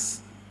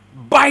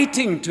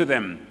biting to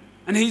them.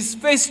 And he's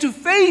face to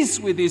face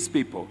with these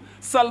people.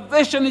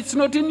 Salvation is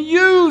not in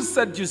you,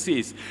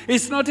 Sadducees.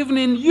 It's not even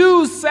in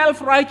you,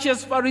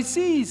 self-righteous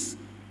Pharisees.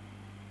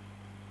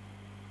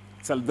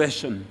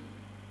 Salvation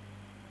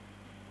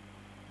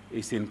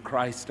is in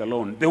Christ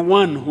alone, the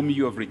one whom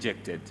you have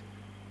rejected.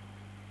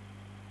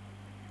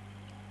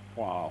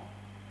 Wow.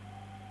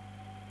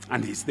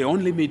 And he's the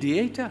only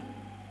mediator.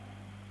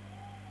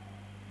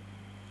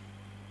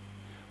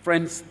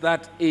 Friends,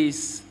 that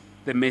is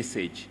the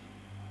message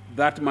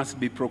that must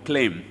be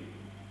proclaimed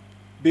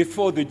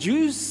before the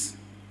Jews,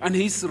 and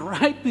he's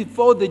right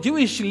before the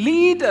Jewish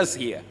leaders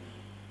here.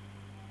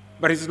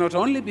 But it's not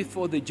only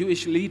before the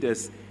Jewish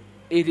leaders,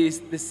 it is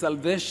the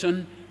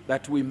salvation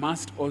that we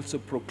must also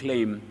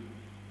proclaim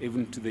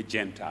even to the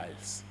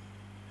Gentiles.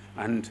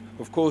 And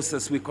of course,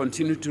 as we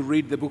continue to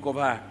read the book of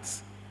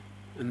Acts,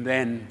 and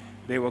then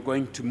they were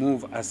going to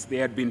move, as they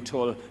had been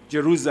told,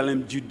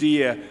 Jerusalem,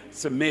 Judea,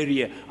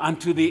 Samaria, and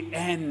to the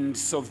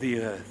ends of the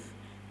earth.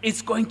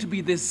 It's going to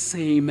be the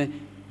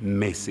same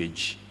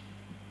message.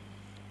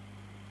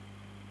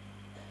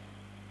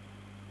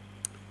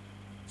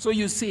 So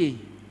you see,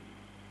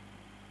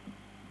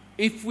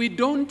 if we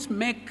don't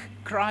make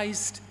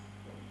Christ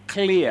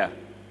clear,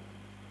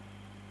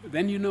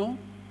 then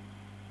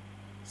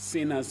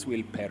sinners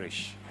will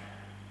perish.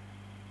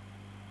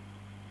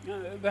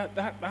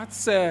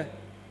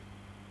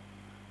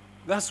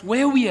 That's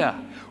where we are.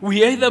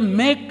 We either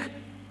make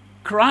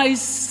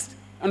Christ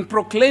and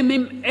proclaim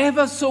him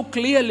ever so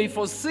clearly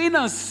for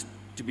sinners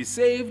to be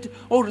saved,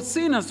 or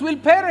sinners will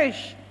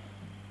perish.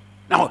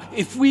 Now,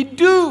 if we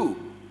do,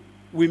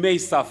 we may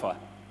suffer.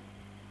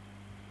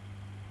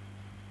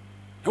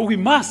 We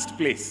must,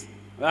 please.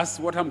 That's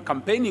what I'm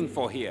campaigning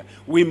for here.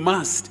 We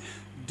must.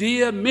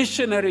 Dear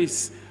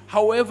missionaries,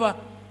 however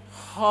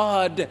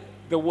hard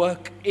the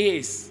work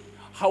is,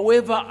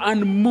 however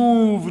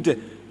unmoved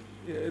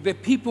the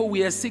people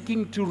we are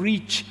seeking to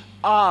reach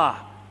are,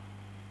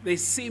 they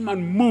seem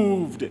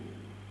unmoved.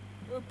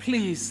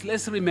 Please,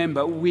 let's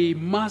remember, we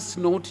must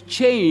not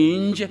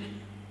change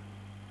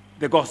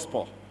the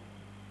gospel.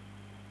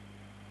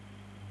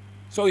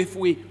 So if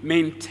we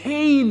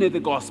maintain the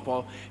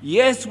gospel,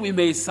 yes, we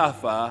may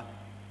suffer,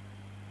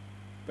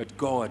 but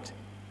God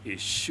is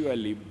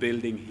surely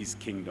building his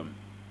kingdom.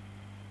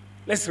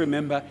 Let's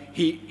remember,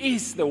 he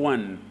is the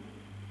one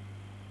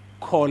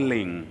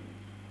calling,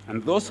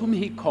 and those whom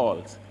he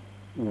calls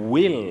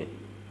will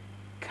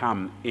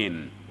come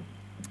in.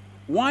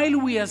 While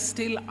we are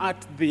still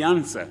at the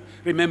answer,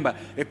 remember,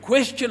 a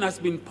question has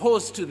been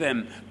posed to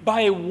them.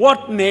 By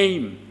what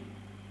name?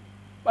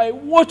 By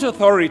what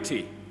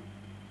authority?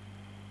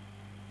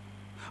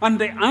 And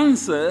the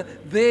answer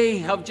they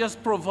have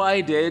just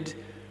provided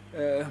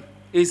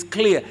is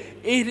clear.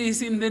 It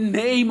is in the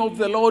name of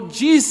the Lord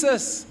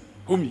Jesus,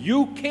 whom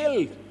you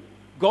killed.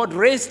 God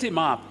raised him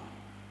up.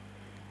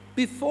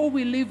 Before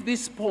we leave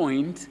this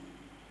point,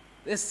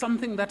 there's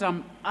something that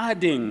I'm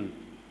adding,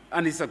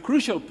 and it's a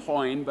crucial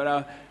point,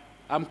 but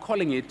I'm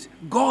calling it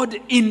God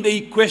in the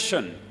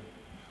equation.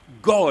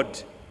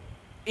 God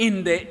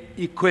in the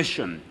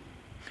equation.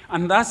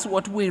 And that's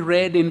what we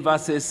read in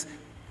verses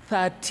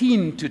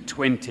 13 to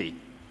 20.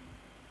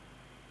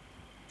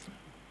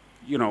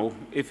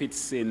 If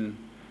it's in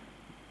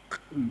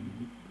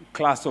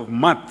class of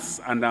maths,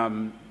 and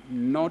I'm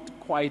not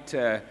quite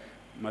a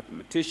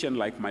mathematician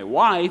like my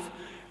wife,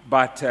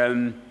 but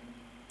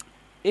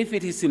if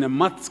it is in a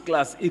maths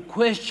class,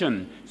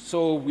 equation,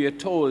 so we are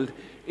told,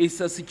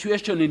 is a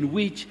situation in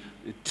which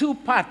two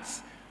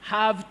parts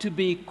have to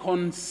be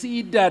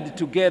considered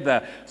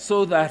together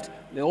so that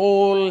the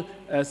whole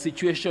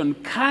situation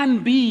can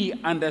be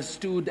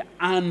understood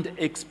and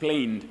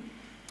explained.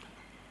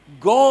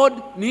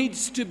 God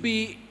needs to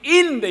be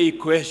in the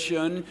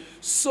equation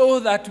so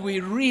that we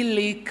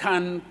really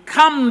can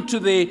come to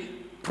the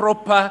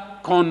proper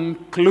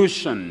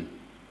conclusion,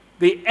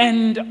 the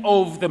end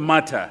of the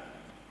matter.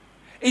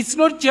 It's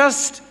not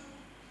just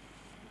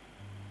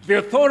the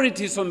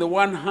authorities on the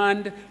one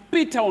hand,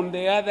 Peter on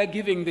the other,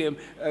 giving them,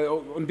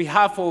 on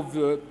behalf of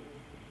the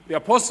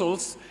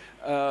apostles,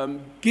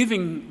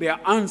 giving their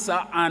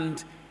answer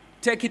and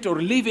take it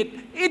or leave it.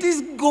 It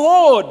is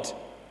God.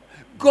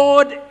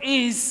 God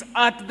is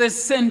at the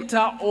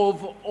center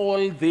of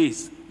all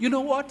this. You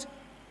know what?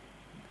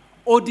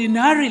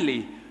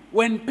 Ordinarily,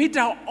 when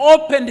Peter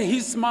opened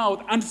his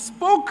mouth and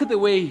spoke the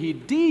way he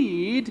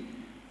did,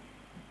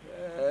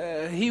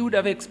 he would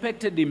have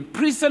expected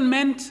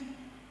imprisonment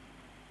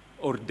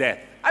or death.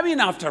 I mean,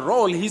 after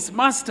all, his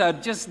master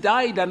had just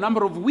died a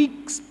number of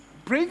weeks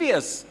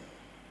previous.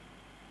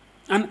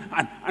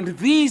 And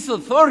these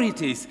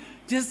authorities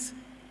just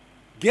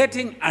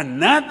getting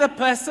another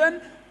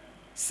person,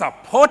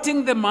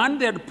 supporting the man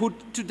they had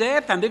put to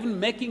death, and even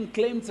making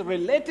claims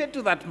related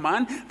to that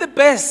man, the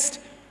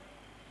best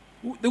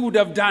they would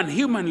have done,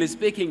 humanly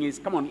speaking, is,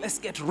 come on, let's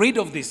get rid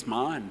of this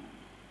man.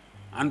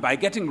 And by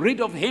getting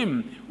rid of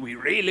him, we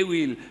really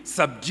will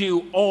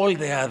subdue all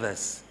the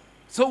others.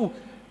 So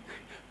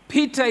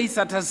Peter is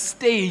at a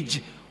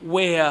stage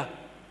where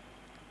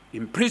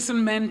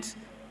imprisonment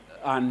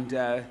and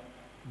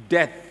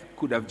death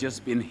could have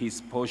just been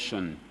his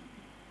portion.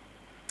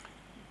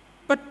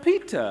 But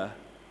Peter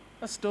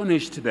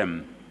astonished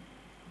them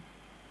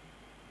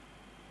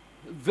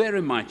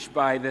very much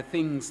by the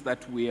things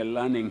that we are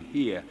learning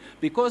here.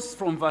 Because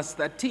from verse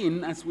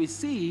 13, as we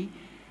see,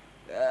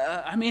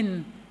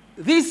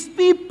 these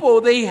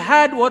people, they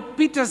heard what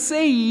Peter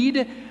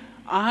said,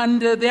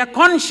 and their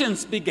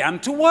conscience began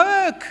to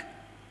work.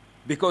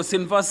 Because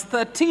in verse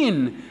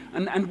 13,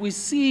 and we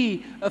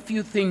see a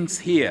few things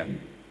here.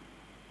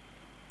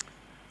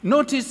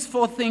 Notice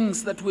 4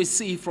 things that we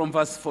see from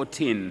verse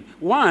 14.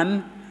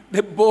 1,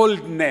 the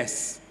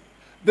boldness.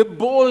 The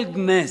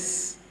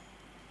boldness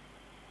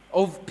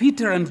of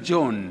Peter and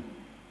John.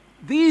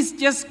 These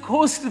just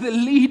caused the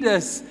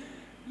leaders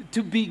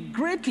to be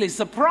greatly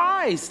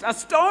surprised,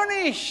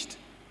 astonished.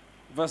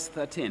 Verse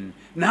 13.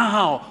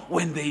 Now,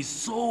 when they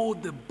saw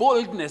the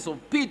boldness of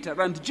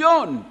Peter and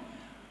John,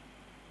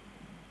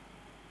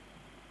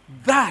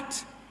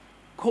 that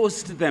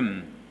caused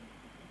them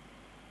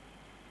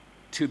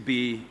to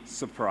be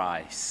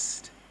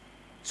surprised.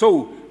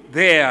 So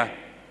there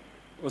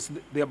was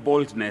their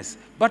boldness.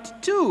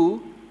 But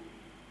 2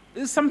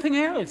 is something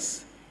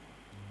else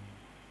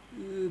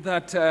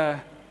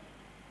that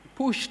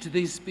pushed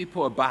these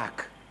people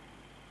back.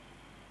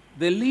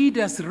 The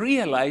leaders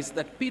realized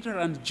that Peter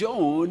and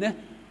John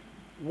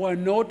were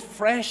not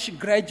fresh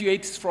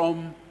graduates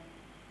from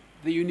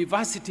the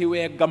university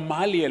where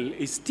Gamaliel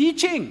is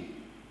teaching.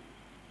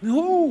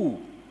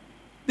 No,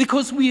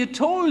 because we are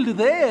told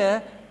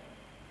there,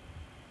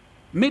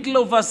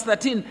 middle of verse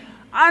 13,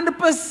 and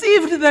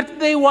perceived that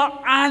they were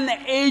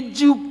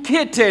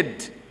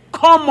uneducated,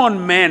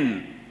 common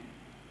men.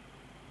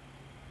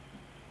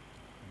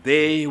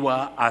 They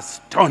were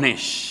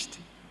astonished.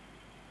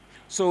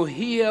 So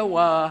here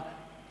were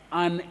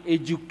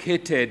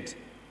uneducated,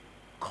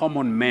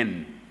 common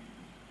men.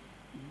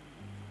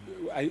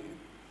 I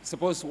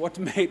suppose what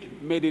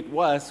made it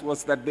worse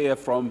was that they are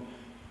from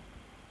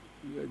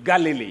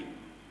Galilee.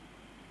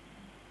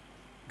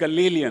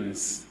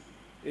 Galileans.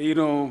 You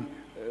know,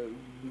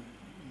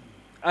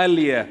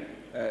 earlier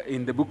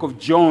in the book of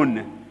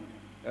John,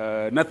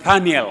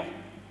 Nathanael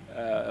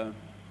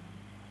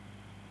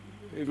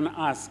even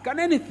asked, can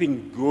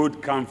anything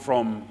good come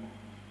from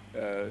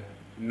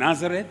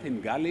Nazareth in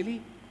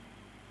Galilee?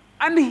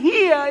 And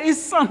here is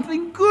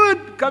something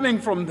good coming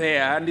from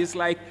there. And it's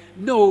like,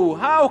 no,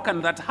 how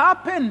can that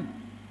happen?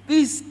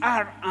 These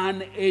are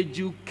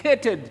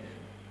uneducated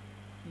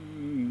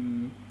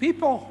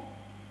people.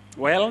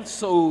 Well,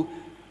 so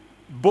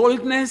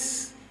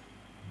boldness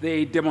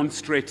they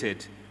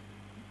demonstrated.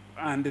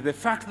 And the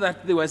fact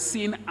that they were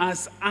seen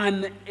as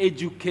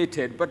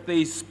uneducated, but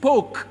they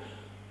spoke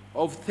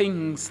of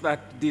things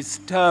that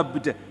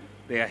disturbed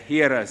their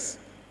hearers.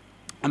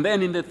 And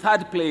then in the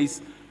 3rd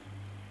place,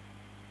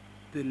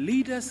 the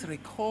leaders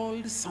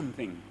recalled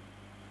something.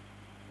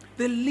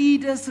 The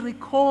leaders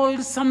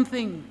recalled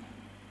something.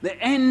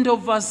 The end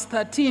of verse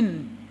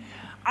 13.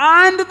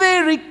 And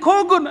they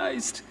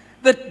recognized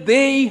that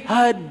they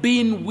had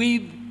been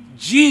with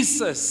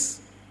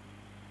Jesus.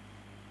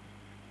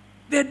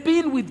 They had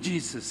been with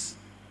Jesus.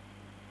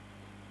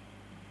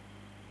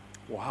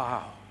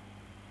 Wow.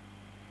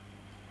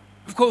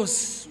 Of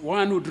course,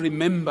 one would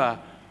remember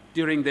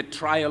during the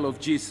trial of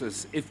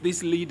Jesus, if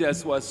these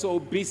leaders were so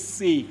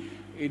busy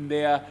in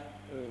their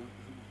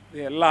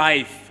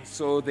life,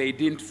 so they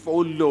didn't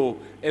follow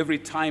every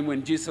time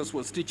when Jesus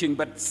was teaching.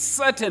 But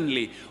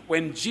certainly,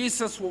 when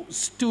Jesus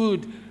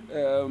stood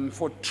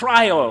for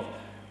trial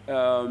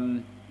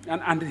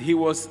and he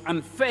was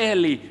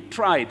unfairly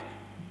tried,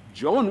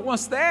 John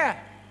was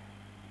there,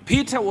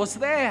 Peter was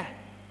there,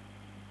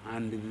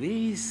 and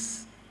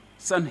this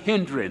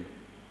Sanhedrin,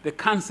 the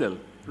council,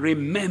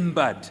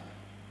 remembered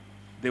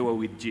they were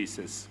with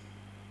Jesus.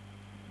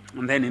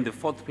 And then in the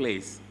 4th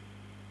place,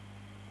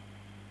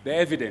 the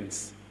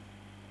evidence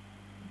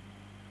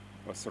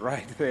was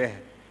right there.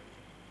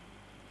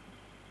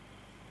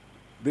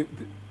 The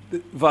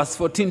verse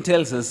 14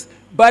 tells us,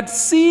 but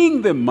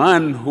seeing the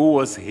man who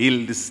was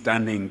healed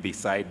standing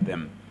beside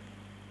them,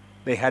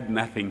 they had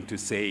nothing to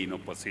say in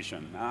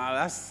opposition.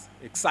 That's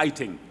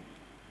exciting.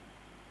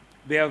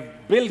 They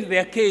have built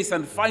their case,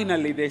 and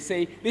finally they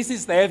say, this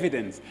is the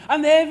evidence.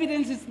 And the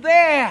evidence is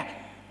there.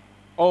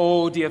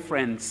 Oh, dear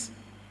friends.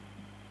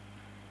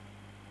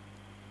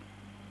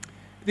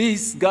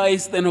 These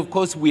guys, then, of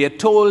course, we are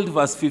told,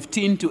 verse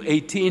 15 to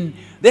 18,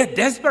 they're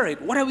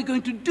desperate. What are we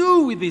going to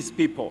do with these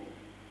people?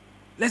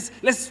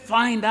 Let's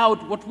find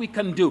out what we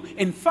can do.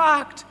 In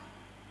fact,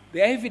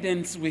 the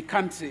evidence, we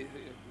can't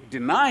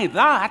deny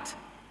that,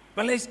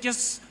 but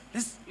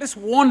let's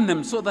warn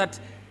them so that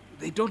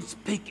they don't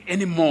speak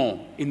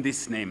anymore in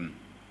this name.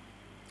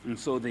 And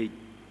so they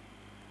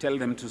tell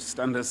them to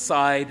stand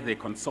aside, they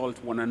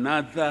consult one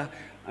another,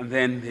 and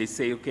then they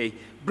say, okay,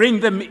 bring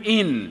them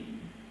in.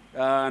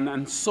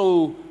 And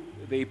so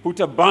they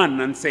put a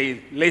ban and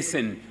say,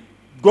 listen,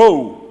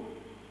 go,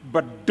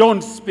 but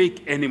don't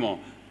speak anymore.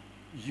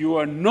 You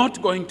are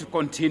not going to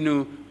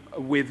continue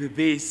with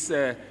this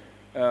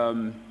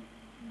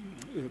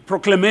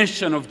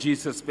proclamation of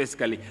Jesus,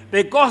 basically.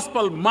 The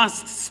gospel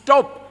must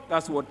stop.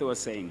 That's what they were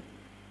saying.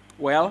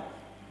 Well,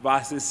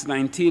 verses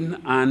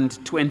 19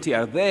 and 20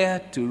 are there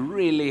to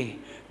really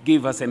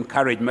give us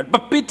encouragement.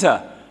 But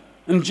Peter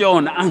and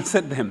John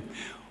answered them,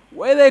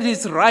 whether it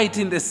is right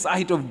in the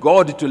sight of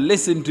God to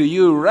listen to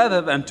you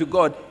rather than to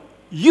God,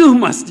 you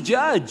must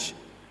judge.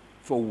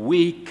 for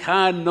we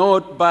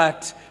cannot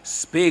but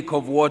speak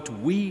of what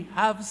we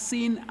have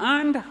seen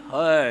and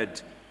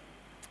heard.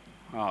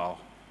 Oh.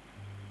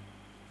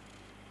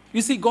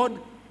 You see, God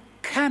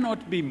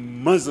cannot be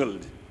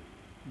muzzled.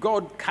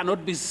 God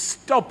cannot be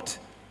stopped.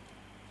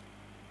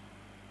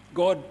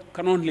 God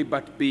can only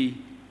but be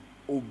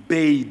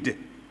obeyed.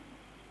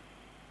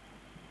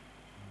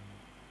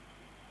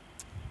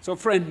 So,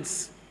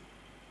 friends,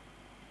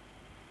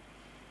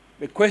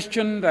 the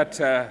question that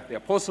the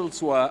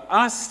apostles were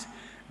asked,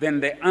 then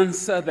the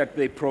answer that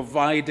they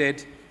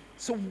provided.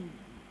 So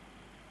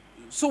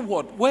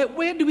what?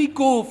 Where do we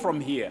go from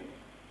here?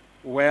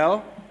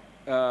 Well,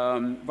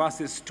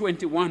 verses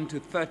 21 to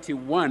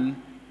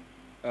 31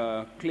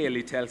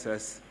 clearly tells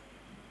us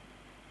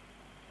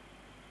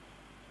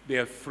they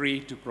are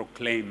free to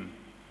proclaim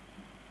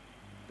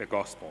the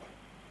gospel.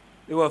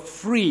 They were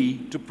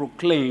free to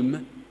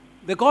proclaim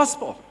the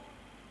gospel.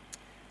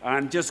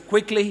 And just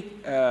quickly,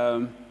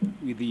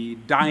 with the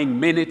dying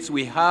minutes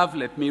we have,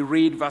 let me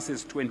read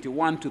verses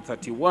 21 to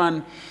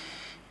 31.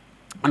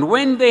 And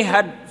when they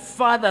had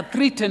further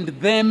threatened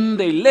them,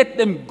 they let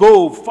them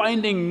go,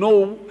 finding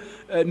no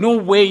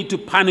way to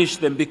punish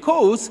them,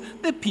 because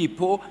the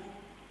people,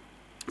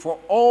 for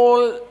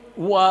all,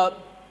 were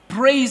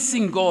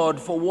praising God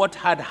for what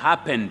had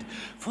happened.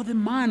 For the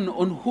man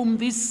on whom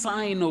this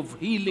sign of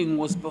healing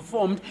was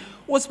performed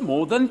was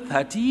more than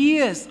 40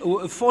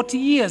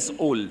 years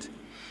old.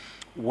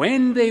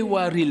 When they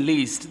were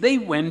released, they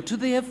went to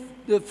their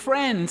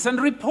friends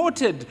and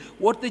reported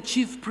what the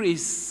chief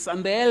priests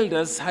and the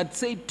elders had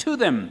said to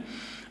them.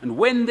 And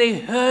when they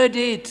heard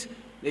it,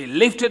 they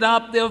lifted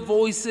up their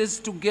voices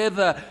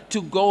together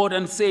to God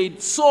and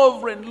said,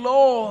 "Sovereign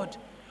Lord,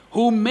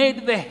 who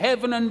made the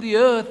heaven and the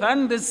earth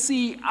and the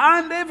sea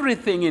and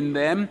everything in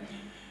them,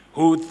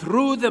 who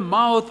through the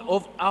mouth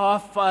of our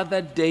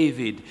father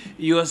David,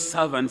 your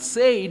servant,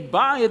 said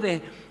by the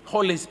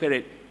Holy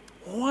Spirit,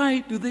 why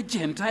do the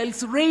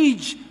Gentiles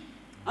rage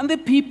and the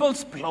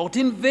peoples plot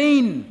in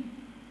vain?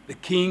 The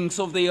kings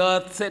of the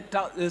earth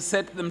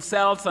set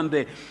themselves, and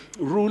the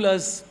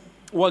rulers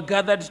were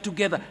gathered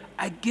together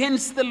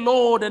against the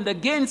Lord and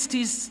against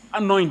his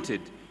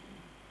anointed.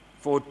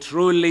 For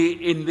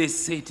truly in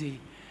this city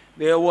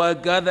they were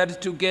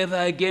gathered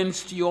together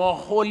against your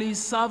holy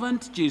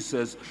servant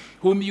Jesus,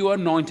 whom you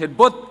anointed,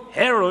 both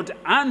Herod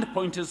and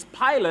Pontius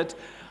Pilate,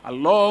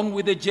 along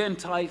with the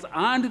Gentiles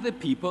and the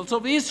peoples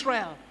of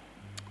Israel,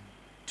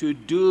 to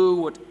do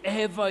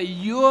whatever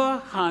your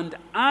hand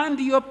and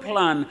your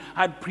plan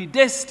had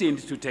predestined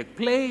to take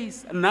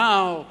place.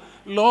 Now,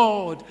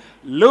 Lord,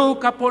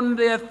 look upon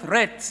their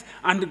threats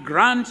and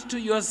grant to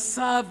your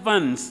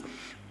servants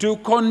to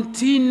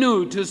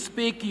continue to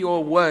speak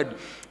your word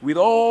with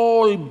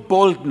all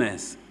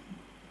boldness,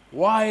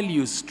 while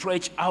you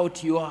stretch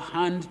out your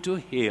hand to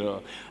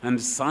heal, and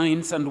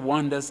signs and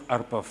wonders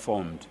are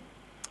performed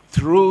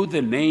through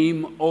the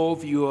name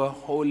of your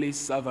holy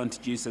servant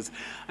Jesus."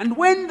 And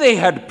when they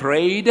had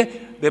prayed,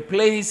 the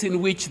place in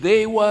which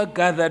they were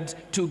gathered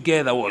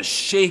together was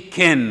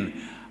shaken,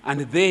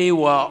 and they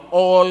were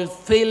all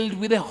filled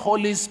with the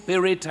Holy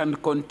Spirit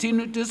and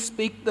continued to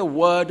speak the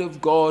word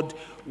of God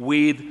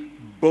with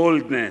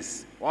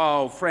boldness.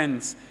 Wow,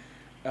 friends.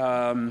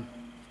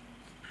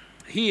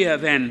 Here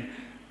then,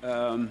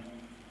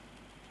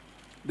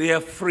 they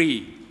are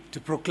free to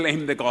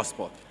proclaim the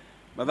gospel.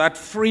 But that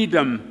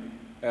freedom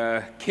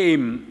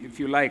came, if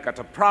you like, at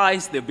a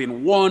price. They've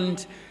been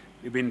warned,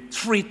 they've been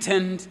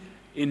threatened.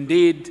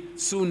 Indeed,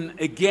 soon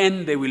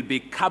again they will be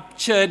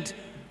captured,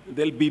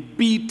 they'll be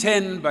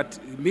beaten, but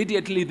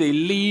immediately they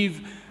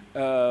leave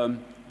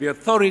the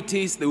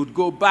authorities. They would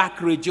go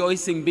back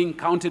rejoicing, being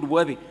counted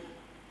worthy.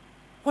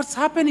 What's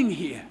happening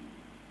here?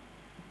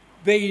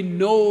 They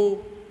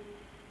know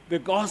the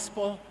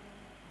gospel,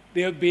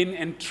 they have been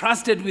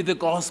entrusted with the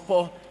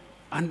gospel,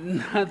 and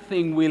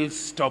nothing will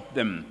stop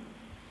them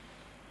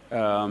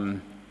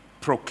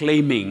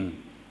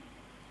proclaiming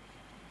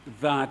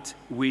that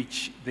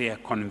which they are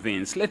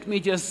convinced. Let me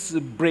just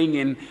bring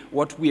in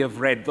what we have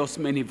read, those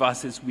many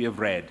verses we have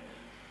read.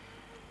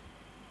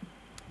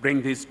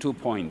 Bring these 2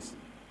 points.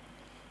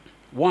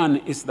 One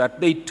is that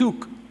they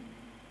took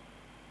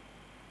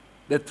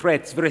the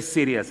threats very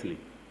seriously.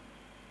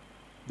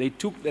 They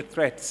took the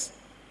threats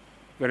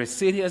very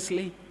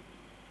seriously,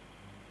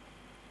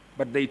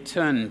 but they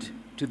turned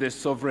to the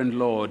sovereign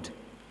Lord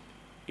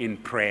in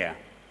prayer.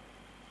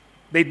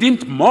 They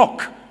didn't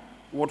mock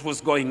what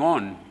was going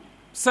on.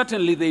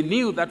 Certainly they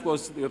knew that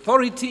was the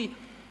authority.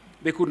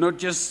 They could not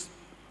just,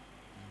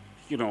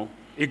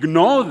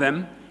 ignore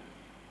them.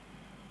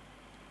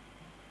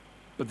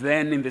 But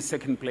then in the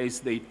second place,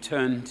 they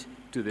turned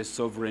to the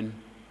sovereign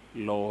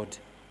Lord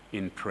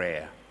in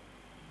prayer.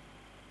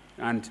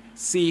 And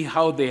see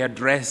how they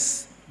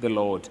address the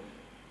Lord.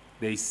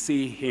 They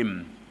see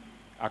him,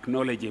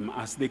 acknowledge him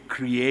as the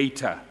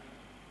Creator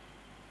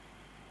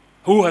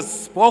who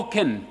has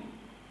spoken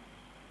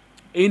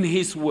in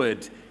his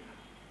word,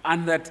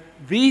 and that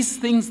these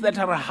things that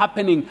are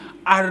happening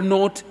are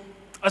not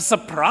a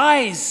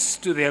surprise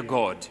to their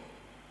God.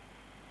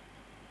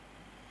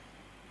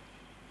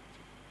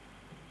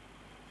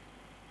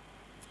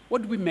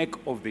 What do we make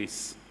of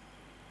this?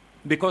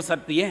 Because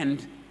at the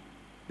end,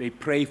 they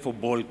pray for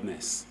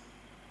boldness.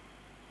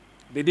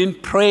 They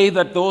didn't pray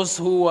that those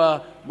who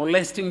were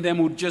molesting them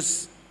would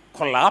just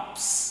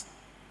collapse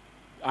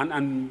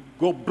and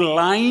go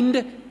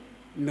blind.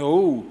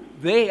 No,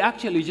 they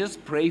actually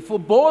just pray for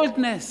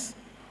boldness.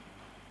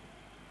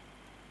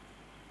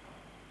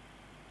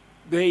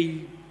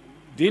 They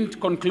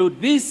didn't conclude,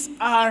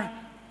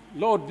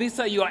 Lord, these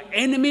are your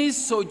enemies,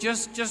 so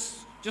just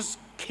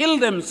kill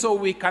them so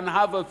we can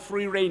have a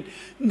free reign.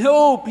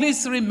 No,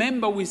 please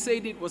remember, we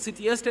said was it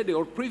yesterday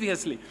or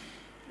previously?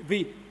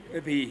 The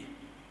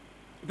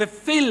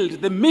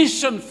field, the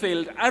mission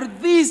field, are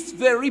these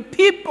very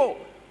people.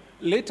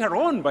 Later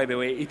on, by the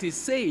way, it is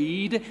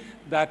said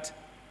that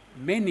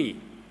many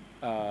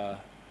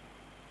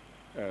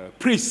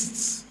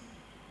priests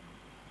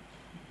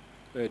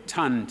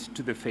turned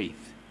to the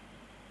faith.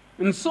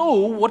 And so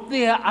what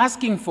they are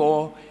asking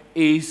for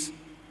is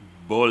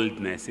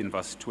boldness in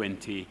verse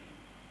 29.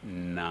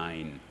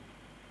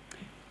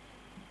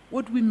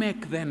 What do we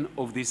make then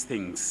of these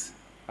things,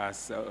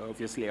 as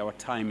obviously our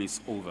time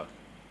is over?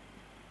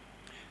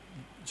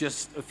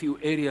 Just a few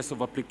areas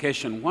of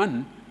application.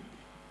 One,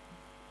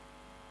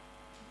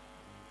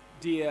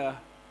 dear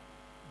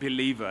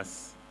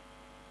believers,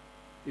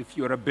 if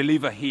you're a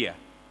believer here,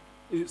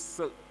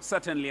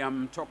 certainly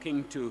I'm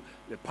talking to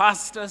the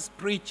pastors,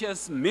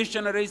 preachers,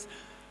 missionaries,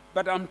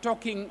 but I'm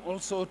talking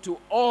also to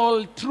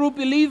all true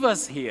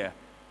believers here.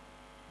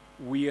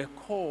 We are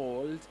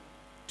called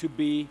to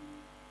be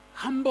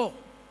humble,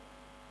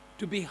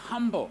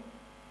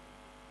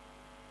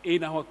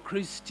 in our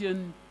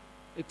Christian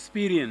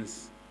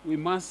experience. We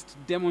must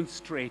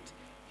demonstrate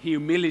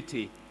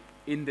humility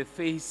in the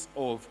face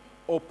of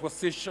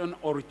opposition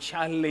or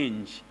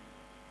challenge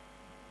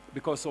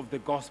because of the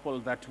gospel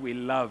that we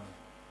love.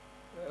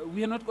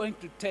 We are not going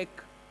to take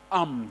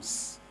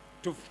arms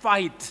to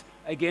fight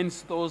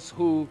against those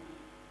who,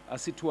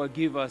 as it were,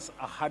 give us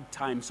a hard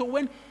time. So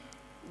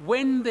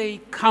when they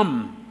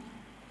come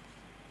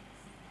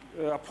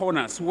upon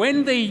us,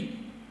 when they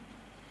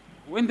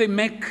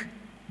make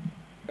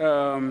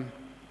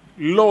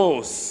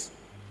laws,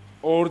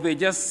 or they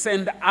just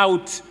send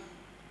out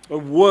a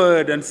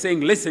word and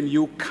saying, listen,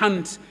 you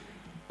can't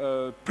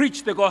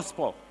preach the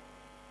gospel,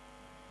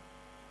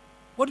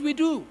 what do we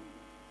do?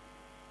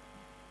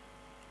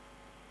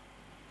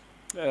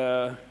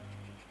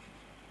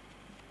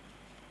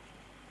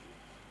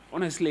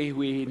 Honestly,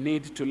 we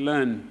need to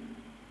learn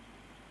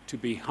to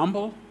be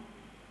humble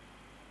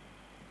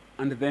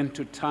and then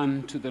to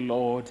turn to the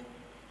Lord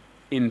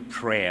in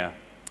prayer.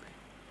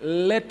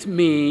 Let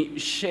me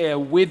share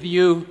with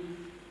you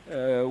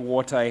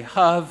what I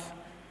have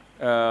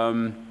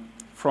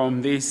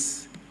from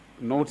these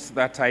notes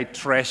that I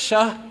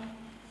treasure.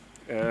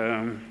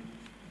 And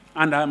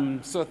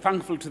I'm so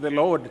thankful to the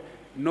Lord,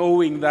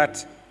 knowing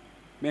that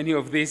many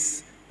of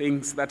these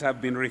things that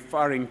I've been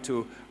referring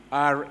to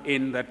are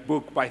in that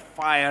book, By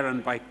Fire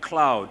and by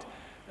Cloud.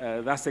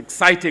 That's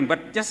exciting.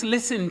 But just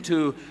listen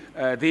to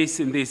this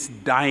in these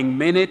dying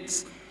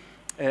minutes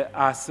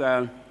as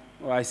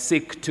I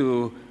seek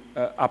to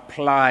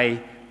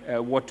apply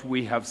what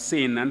we have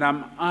seen. And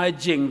I'm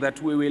urging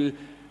that we will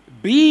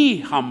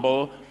be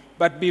humble,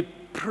 but be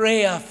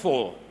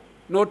prayerful,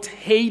 not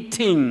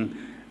hating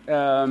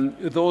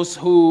those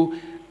who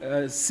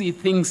see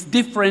things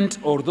different,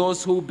 or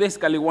those who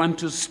basically want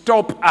to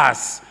stop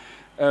us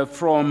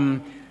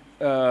from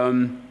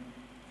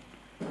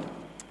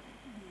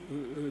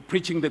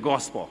preaching the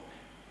gospel.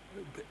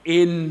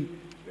 In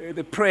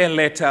the prayer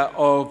letter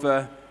of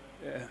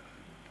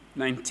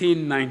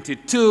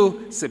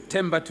 1992,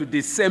 September to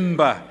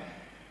December,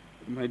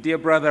 my dear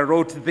brother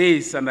wrote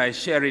this, and I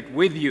share it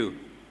with you.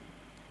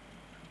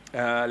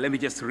 Let me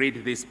just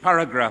read this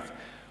paragraph.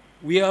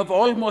 We have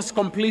almost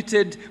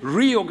completed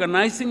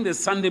reorganizing the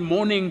Sunday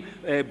morning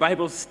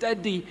Bible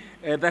study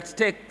that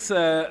takes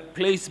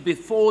place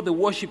before the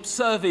worship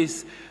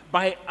service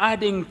by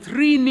adding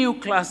 3 new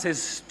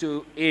classes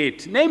to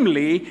it,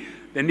 namely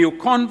the new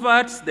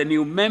converts, the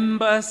new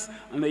members,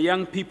 and the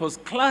young people's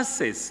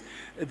classes.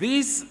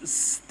 These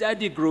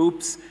study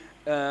groups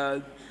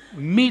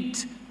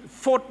meet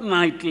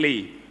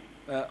fortnightly,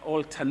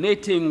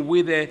 alternating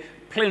with a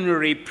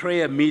plenary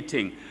prayer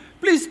meeting.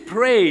 Please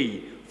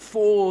pray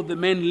for the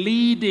men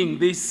leading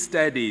these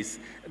studies,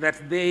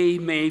 that they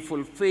may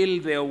fulfill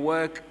their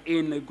work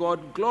in a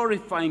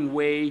God-glorifying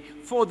way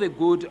for the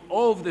good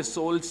of the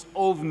souls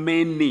of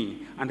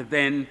many. And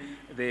then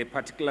the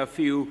particular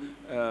few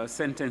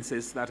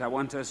sentences that I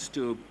want us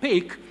to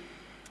pick.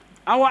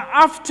 Our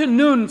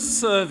afternoon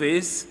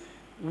service,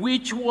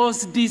 which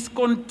was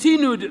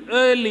discontinued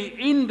early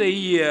in the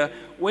year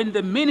when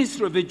the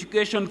Ministry of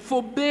Education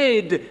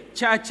forbade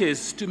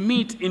churches to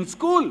meet in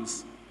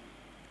schools,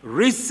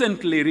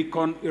 recently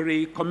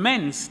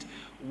recommenced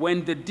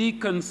when the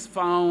deacons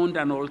found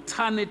an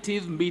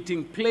alternative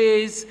meeting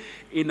place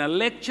in a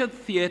lecture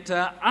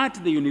theater at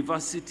the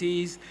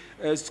university's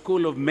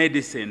School of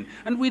Medicine.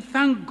 And we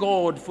thank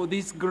God for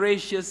this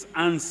gracious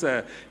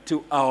answer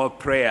to our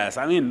prayers.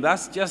 I mean,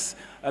 that's just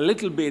a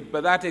little bit,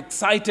 but that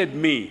excited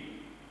me.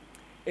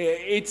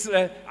 It's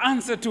an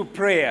answer to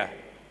prayer.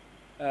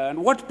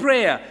 And what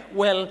prayer?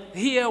 Well,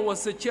 here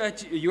was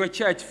your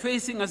church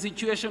facing a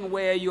situation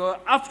where your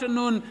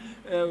afternoon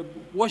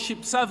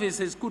worship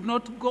services could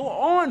not go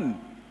on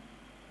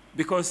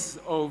because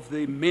of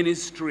the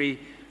ministry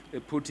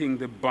putting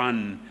the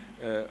ban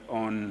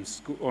on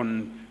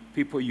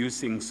people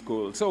using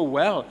school. So,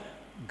 well,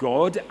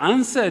 God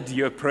answered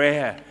your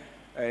prayer.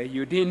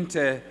 You didn't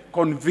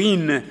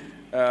convene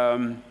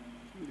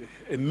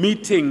a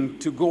meeting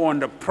to go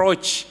and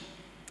approach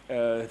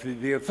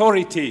the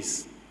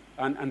authorities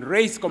and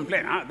raise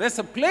complaint. There's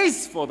a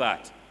place for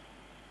that.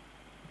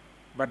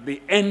 But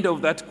the end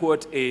of that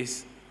quote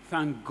is,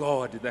 thank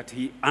God that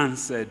he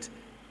answered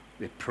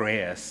the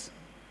prayers.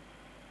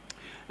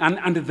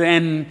 And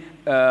then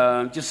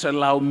just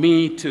allow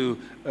me to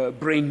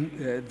bring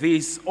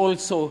this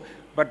also.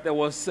 But there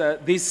was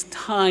this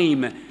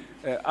time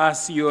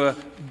as your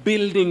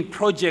building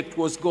project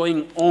was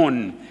going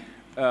on.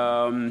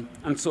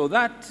 And so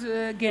that,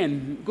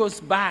 again, goes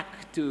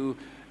back to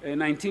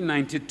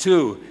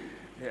 1992.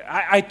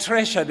 I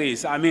treasure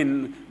this. I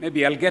mean,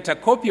 maybe I'll get a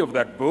copy of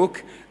that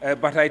book,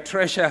 but I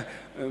treasure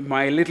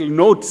my little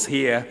notes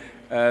here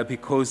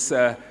because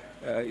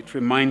it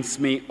reminds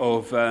me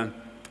of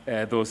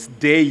those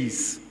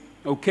days.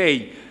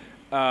 Okay.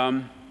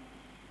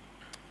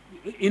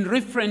 In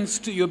reference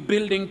to your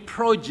building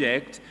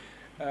project,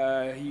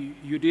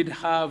 you did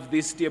have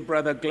this dear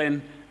brother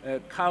Glenn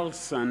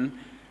Carlson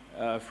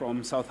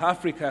from South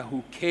Africa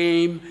who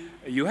came.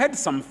 You had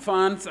some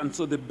funds, and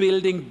so the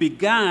building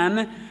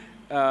began.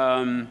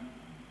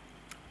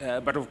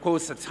 But of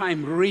course, the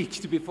time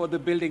reached before the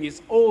building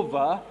is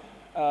over.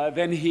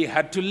 Then he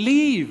had to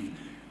leave.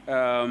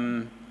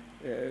 But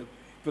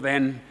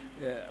then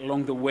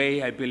along the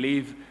way, I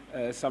believe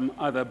some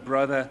other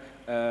brother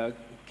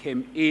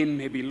came in,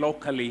 maybe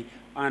locally,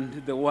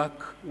 and the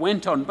work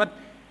went on. But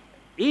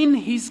in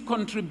his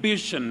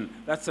contribution,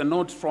 that's a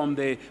note from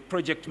the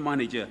project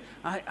manager,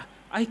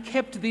 I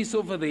kept this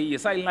over the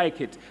years. I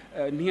like it.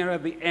 Near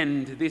the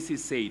end, this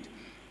is said.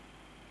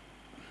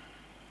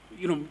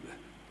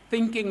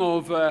 Thinking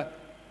of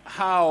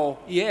how,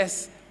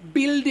 yes,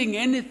 building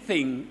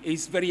anything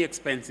is very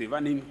expensive. I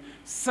mean,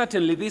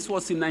 certainly this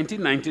was in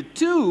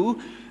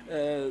 1992,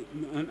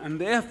 and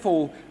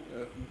therefore,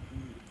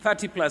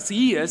 30 plus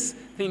years,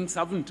 things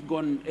haven't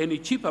gone any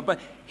cheaper. But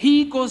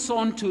he goes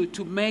on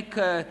to make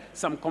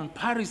some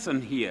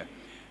comparison here.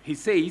 He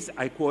says,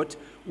 I quote,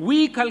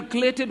 "We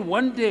calculated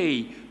one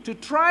day to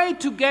try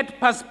to get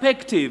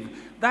perspective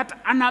that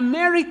an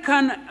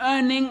American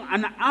earning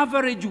an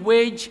average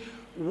wage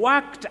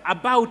worked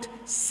about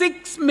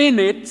 6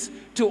 minutes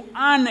to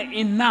earn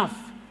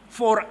enough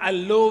for a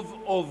loaf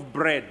of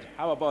bread."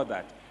 How about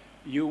that?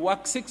 You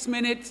work 6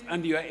 minutes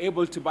and you are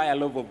able to buy a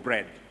loaf of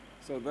bread.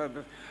 So,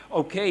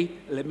 okay,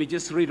 let me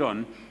just read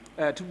on.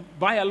 To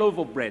buy a loaf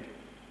of bread.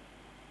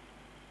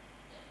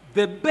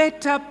 The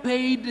better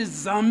paid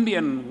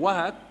Zambian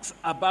works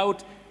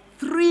about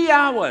 3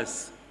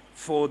 hours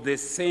for the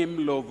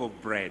same loaf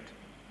of bread.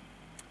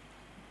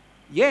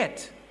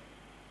 Yet,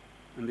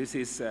 and this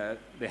is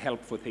the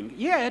helpful thing,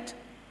 yet,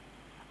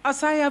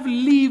 as I have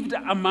lived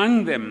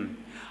among them,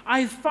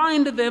 I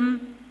find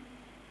them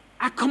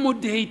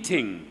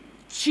accommodating,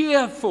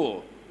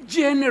 cheerful,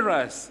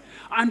 generous,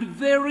 and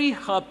very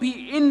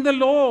happy in the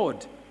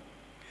Lord.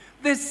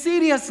 The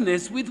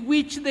seriousness with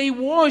which they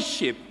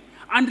worship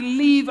and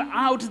live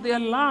out their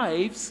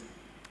lives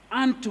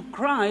unto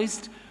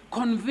Christ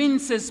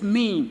convinces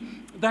me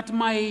that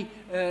my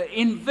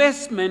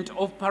investment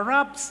of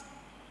perhaps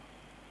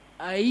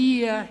a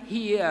year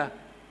here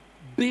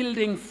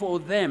building for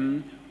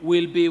them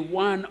will be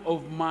one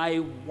of my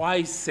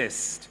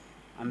wisest.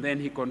 And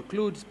then he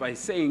concludes by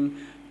saying,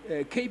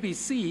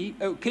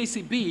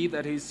 KCB,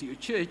 that is your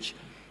church,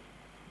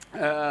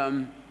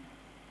 in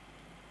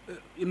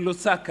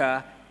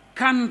Lusaka,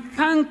 can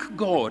thank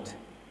God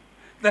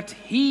that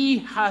he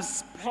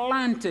has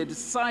planted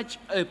such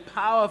a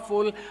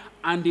powerful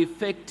and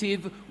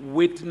effective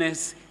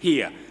witness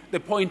here. The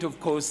point, of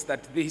course,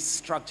 that this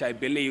structure, I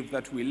believe,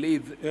 that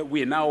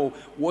we now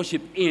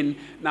worship in,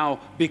 now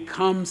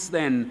becomes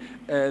then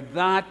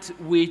that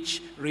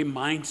which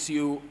reminds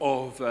you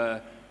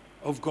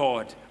of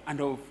God and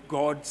of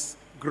God's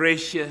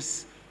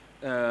gracious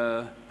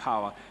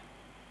power.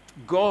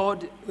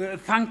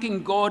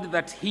 Thanking God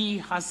that he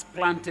has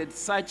planted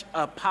such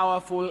a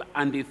powerful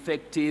and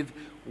effective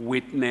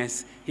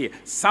witness here,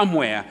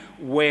 somewhere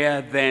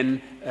where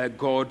then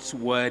God's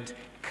word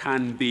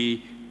can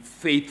be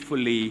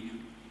faithfully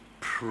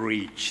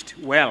preached.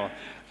 Well,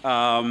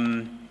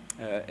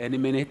 any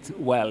minute?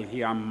 Well,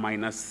 here I'm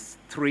minus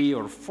 3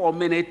 or 4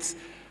 minutes.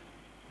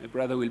 My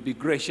brother will be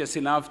gracious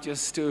enough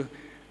just to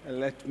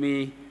let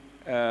me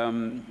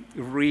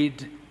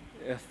read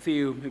a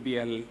few. Maybe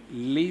I'll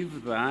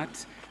leave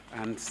that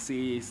and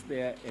see, is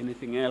there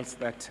anything else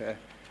that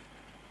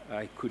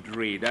I could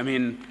read? I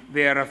mean,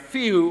 there are a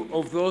few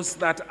of those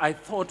that I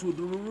thought would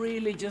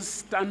really just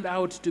stand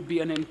out to be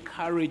an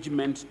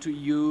encouragement to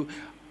you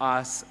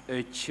as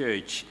a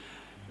church.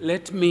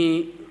 Let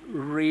me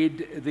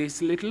read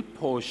this little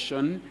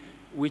portion,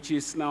 which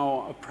is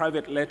now a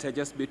private letter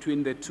just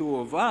between the two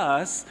of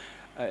us.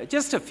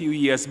 Just a few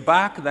years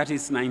back, that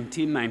is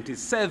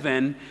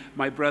 1997,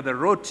 my brother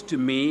wrote to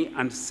me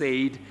and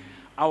said,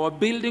 our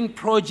building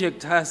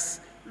project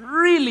has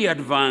really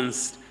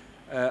advanced.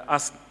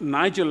 As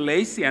Nigel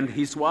Lacey and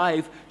his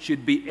wife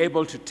should be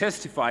able to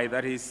testify,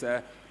 that is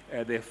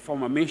the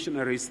former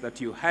missionaries that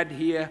you had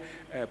here.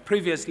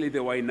 Previously, they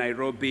were in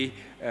Nairobi,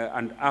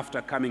 and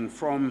after coming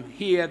from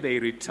here, they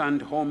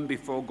returned home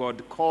before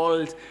God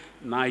called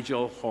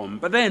Nigel home.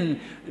 But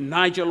then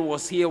Nigel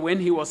was here. When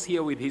he was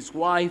here with his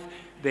wife,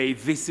 they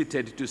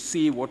visited to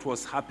see what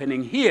was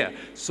happening here.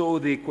 So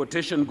the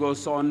quotation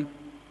goes on,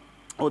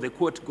 or the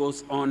quote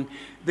goes on,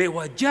 they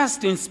were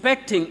just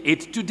inspecting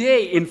it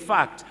today, in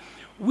fact.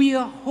 We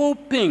are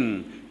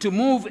hoping to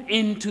move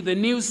into the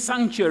new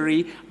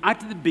sanctuary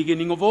at the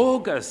beginning of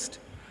August.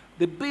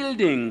 The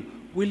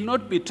building will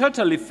not be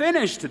totally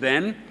finished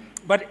then,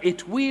 but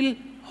it will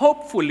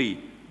hopefully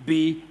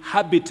be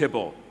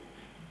habitable.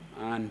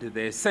 And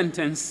the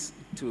sentence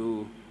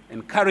to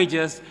encourage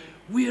us,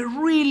 we're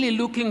really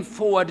looking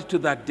forward to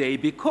that day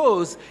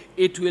because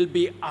it will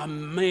be a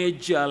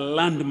major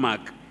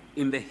landmark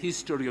in the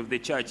history of the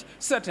church,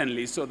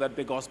 certainly so that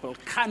the gospel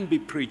can be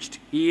preached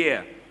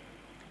here.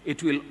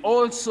 It will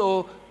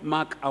also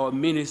make our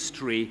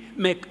ministry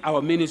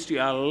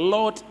a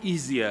lot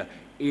easier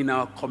in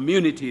our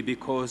community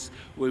because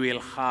we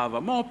will have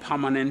a more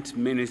permanent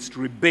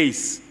ministry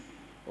base.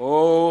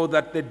 Oh,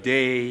 that the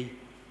day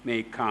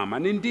may come.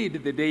 And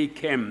indeed, the day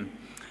came.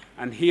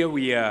 And here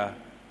we are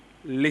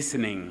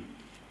listening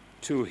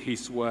to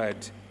his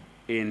word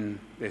in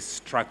the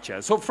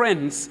structure. So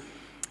friends,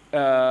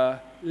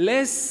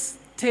 let's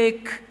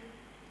take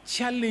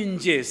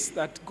challenges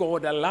that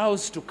God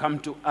allows to come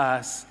to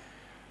us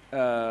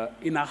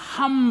in a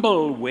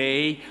humble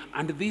way,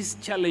 and these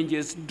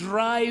challenges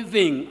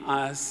driving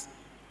us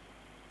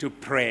to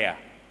prayer,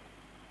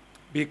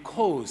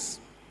 because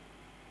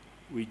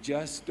we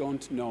just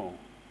don't know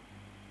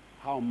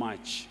how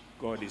much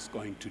God is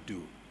going to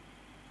do.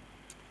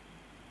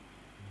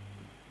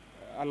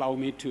 Allow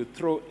me to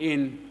throw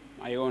in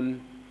my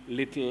own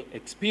little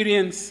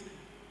experience.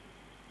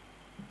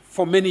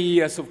 For many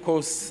years, of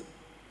course,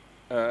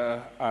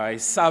 I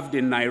served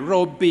in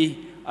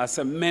Nairobi as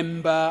a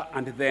member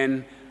and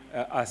then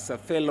as a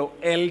fellow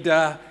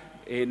elder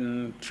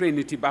in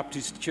Trinity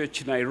Baptist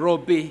Church,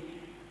 Nairobi.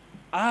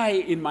 I,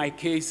 in my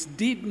case,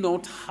 did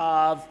not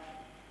have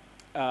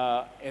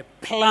a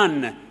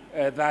plan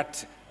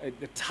that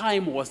the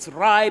time was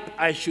ripe,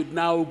 I should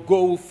now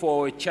go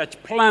for a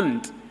church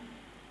plant.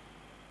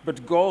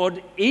 But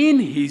God, in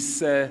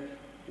his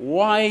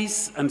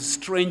wise and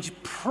strange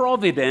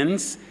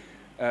providence,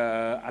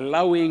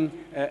 allowing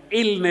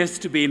illness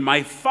to be in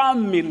my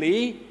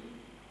family,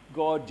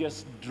 God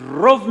just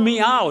drove me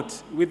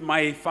out with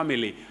my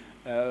family,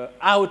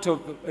 out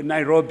of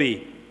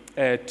Nairobi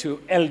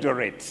to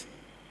Eldoret.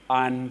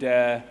 And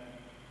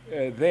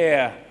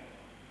there,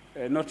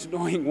 not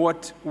knowing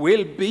what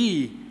will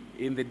be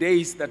in the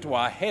days that were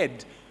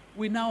ahead,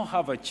 we now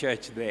have a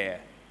church there.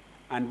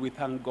 And we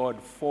thank God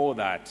for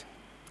that.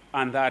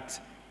 And that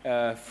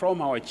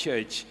from our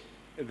church,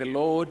 the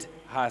Lord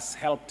has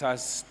helped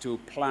us to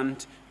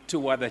plant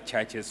two other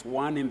churches,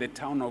 one in the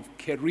town of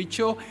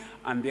Kericho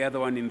and the other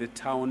one in the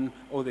town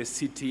or the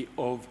city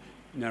of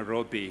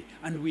Nairobi.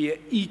 And we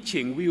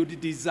would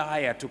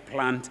desire to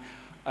plant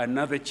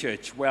another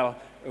church. Well,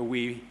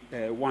 we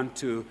want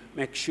to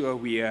make sure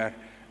we are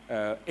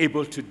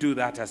able to do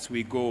that as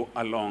we go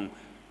along.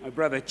 My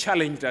brother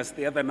challenged us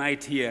the other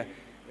night here.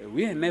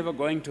 We are never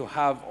going to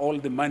have all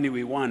the money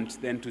we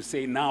want then to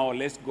say, now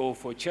let's go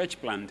for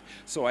church plant.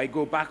 So I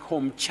go back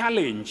home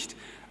challenged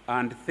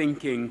and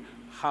thinking,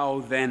 how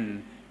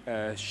then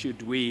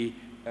should we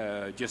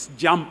just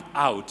jump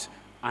out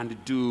and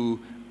do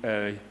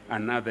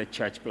another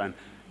church plant?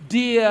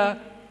 Dear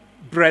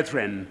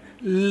brethren,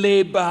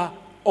 labor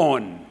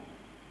on.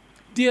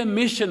 Dear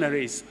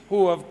missionaries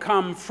who have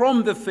come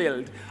from the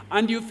field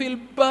and you feel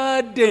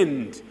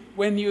burdened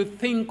when you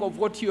think of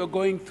what you are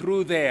going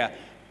through there,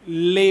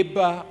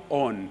 labor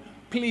on.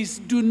 Please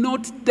do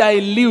not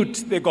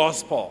dilute the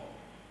gospel.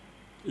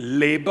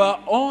 Labor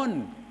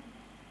on.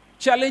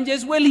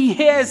 Challenges, well,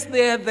 yes,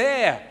 they're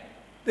there.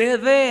 They're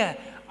there.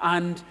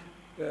 And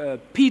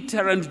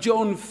Peter and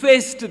John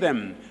faced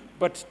them,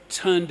 but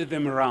turned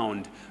them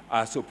around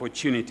as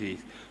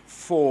opportunities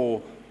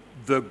for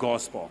the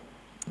gospel.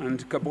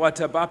 And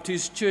Kabwata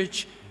Baptist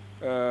Church,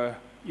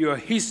 your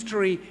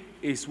history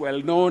is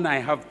well known. I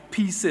have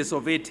pieces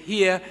of it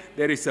here.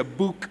 There is a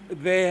book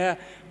there.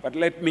 But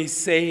let me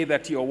say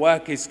that your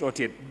work is not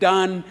yet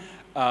done.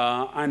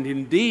 And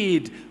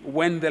indeed,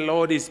 when the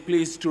Lord is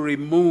pleased to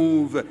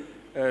remove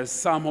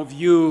some of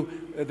you,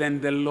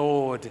 then the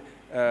Lord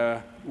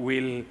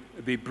will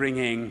be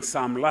bringing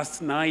some.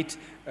 Last night,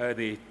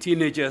 the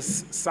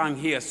teenagers sang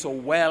here so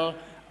well,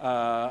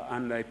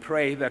 and I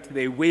pray that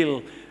they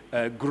will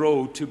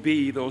grow to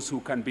be those who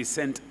can be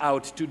sent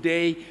out.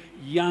 Today,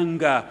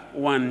 younger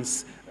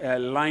ones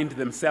lined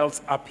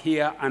themselves up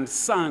here and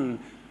sang.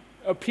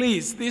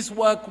 Please, this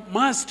work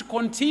must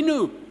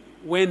continue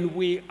when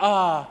we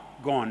are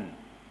gone.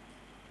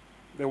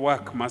 The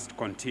work must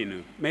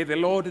continue. May the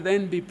Lord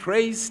then be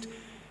praised.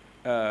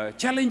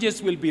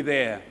 Challenges will be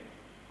there,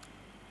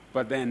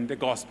 but then the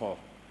gospel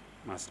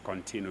must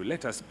continue.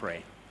 Let us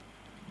pray.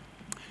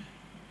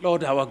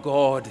 Lord our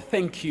God,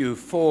 thank you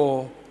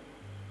for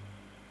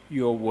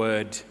your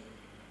word.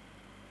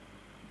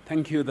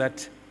 Thank you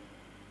that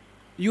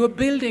you are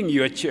building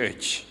your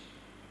church.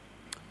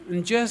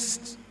 And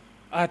just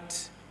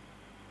at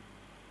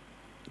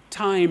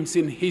times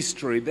in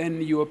history,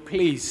 then you are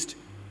pleased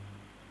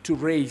to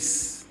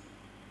raise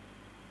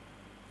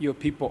your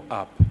people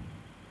up.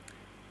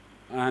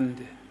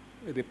 And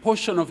the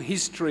portion of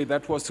history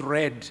that was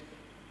read,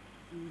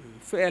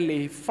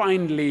 fairly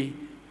finely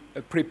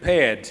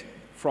prepared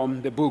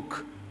from the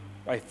book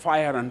by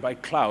fire and by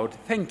cloud,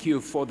 thank you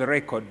for the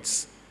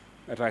records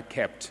that are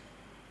kept.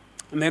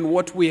 And then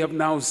what we have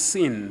now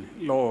seen,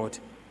 Lord,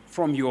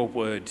 from your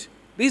word.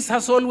 This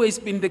has always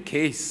been the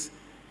case.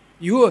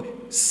 You're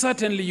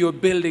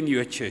building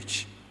your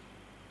church.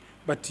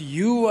 But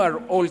you are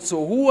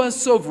also, who are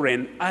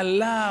sovereign,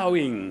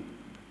 allowing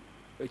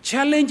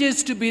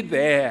challenges to be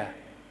there.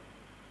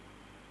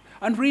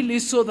 And really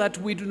so that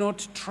we do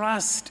not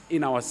trust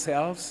in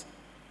ourselves,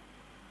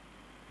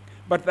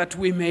 but that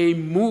we may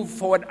move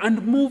forward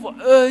and move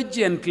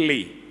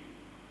urgently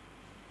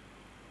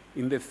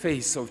in the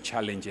face of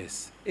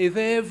challenges. If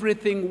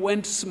everything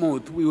went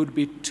smooth, we would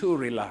be too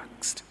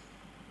relaxed.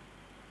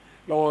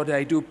 Lord,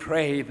 I do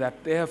pray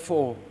that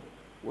therefore,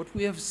 what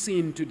we have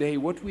seen today,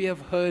 what we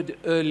have heard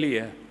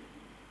earlier,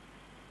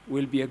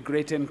 will be a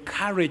great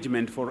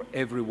encouragement for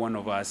every one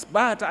of us.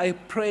 But I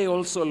pray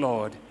also,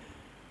 Lord,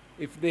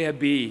 if there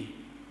be,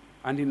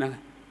 and in a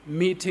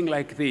meeting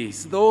like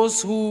this,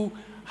 those who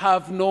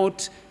have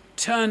not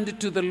turned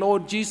to the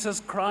Lord Jesus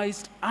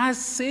Christ as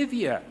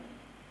Savior,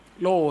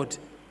 Lord,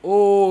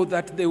 oh,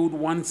 that they would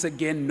once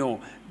again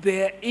know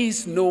there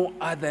is no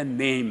other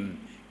name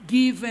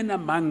given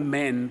among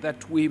men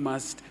that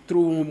through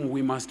whom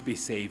we must be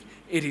saved.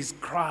 It is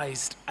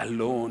Christ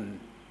alone.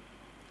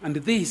 And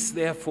this,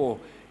 therefore,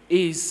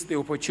 is the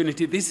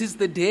opportunity. This is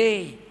the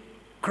day.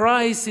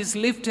 Christ is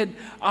lifted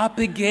up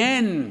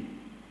again,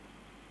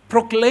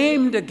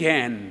 proclaimed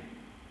again.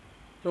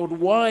 Lord,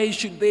 why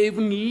should they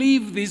even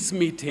leave this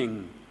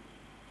meeting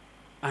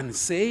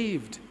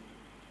unsaved?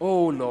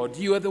 Oh, Lord,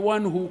 you are the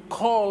one who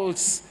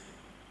calls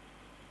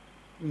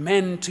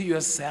men to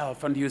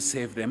yourself and you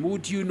save them.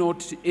 Would you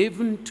not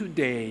even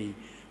today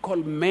call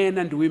men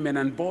and women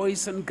and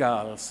boys and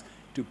girls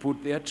to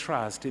put their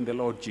trust in the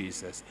Lord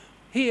Jesus?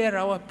 Hear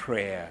our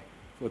prayer.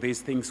 For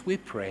these things we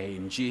pray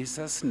in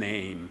Jesus'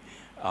 name.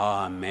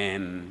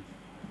 Amen.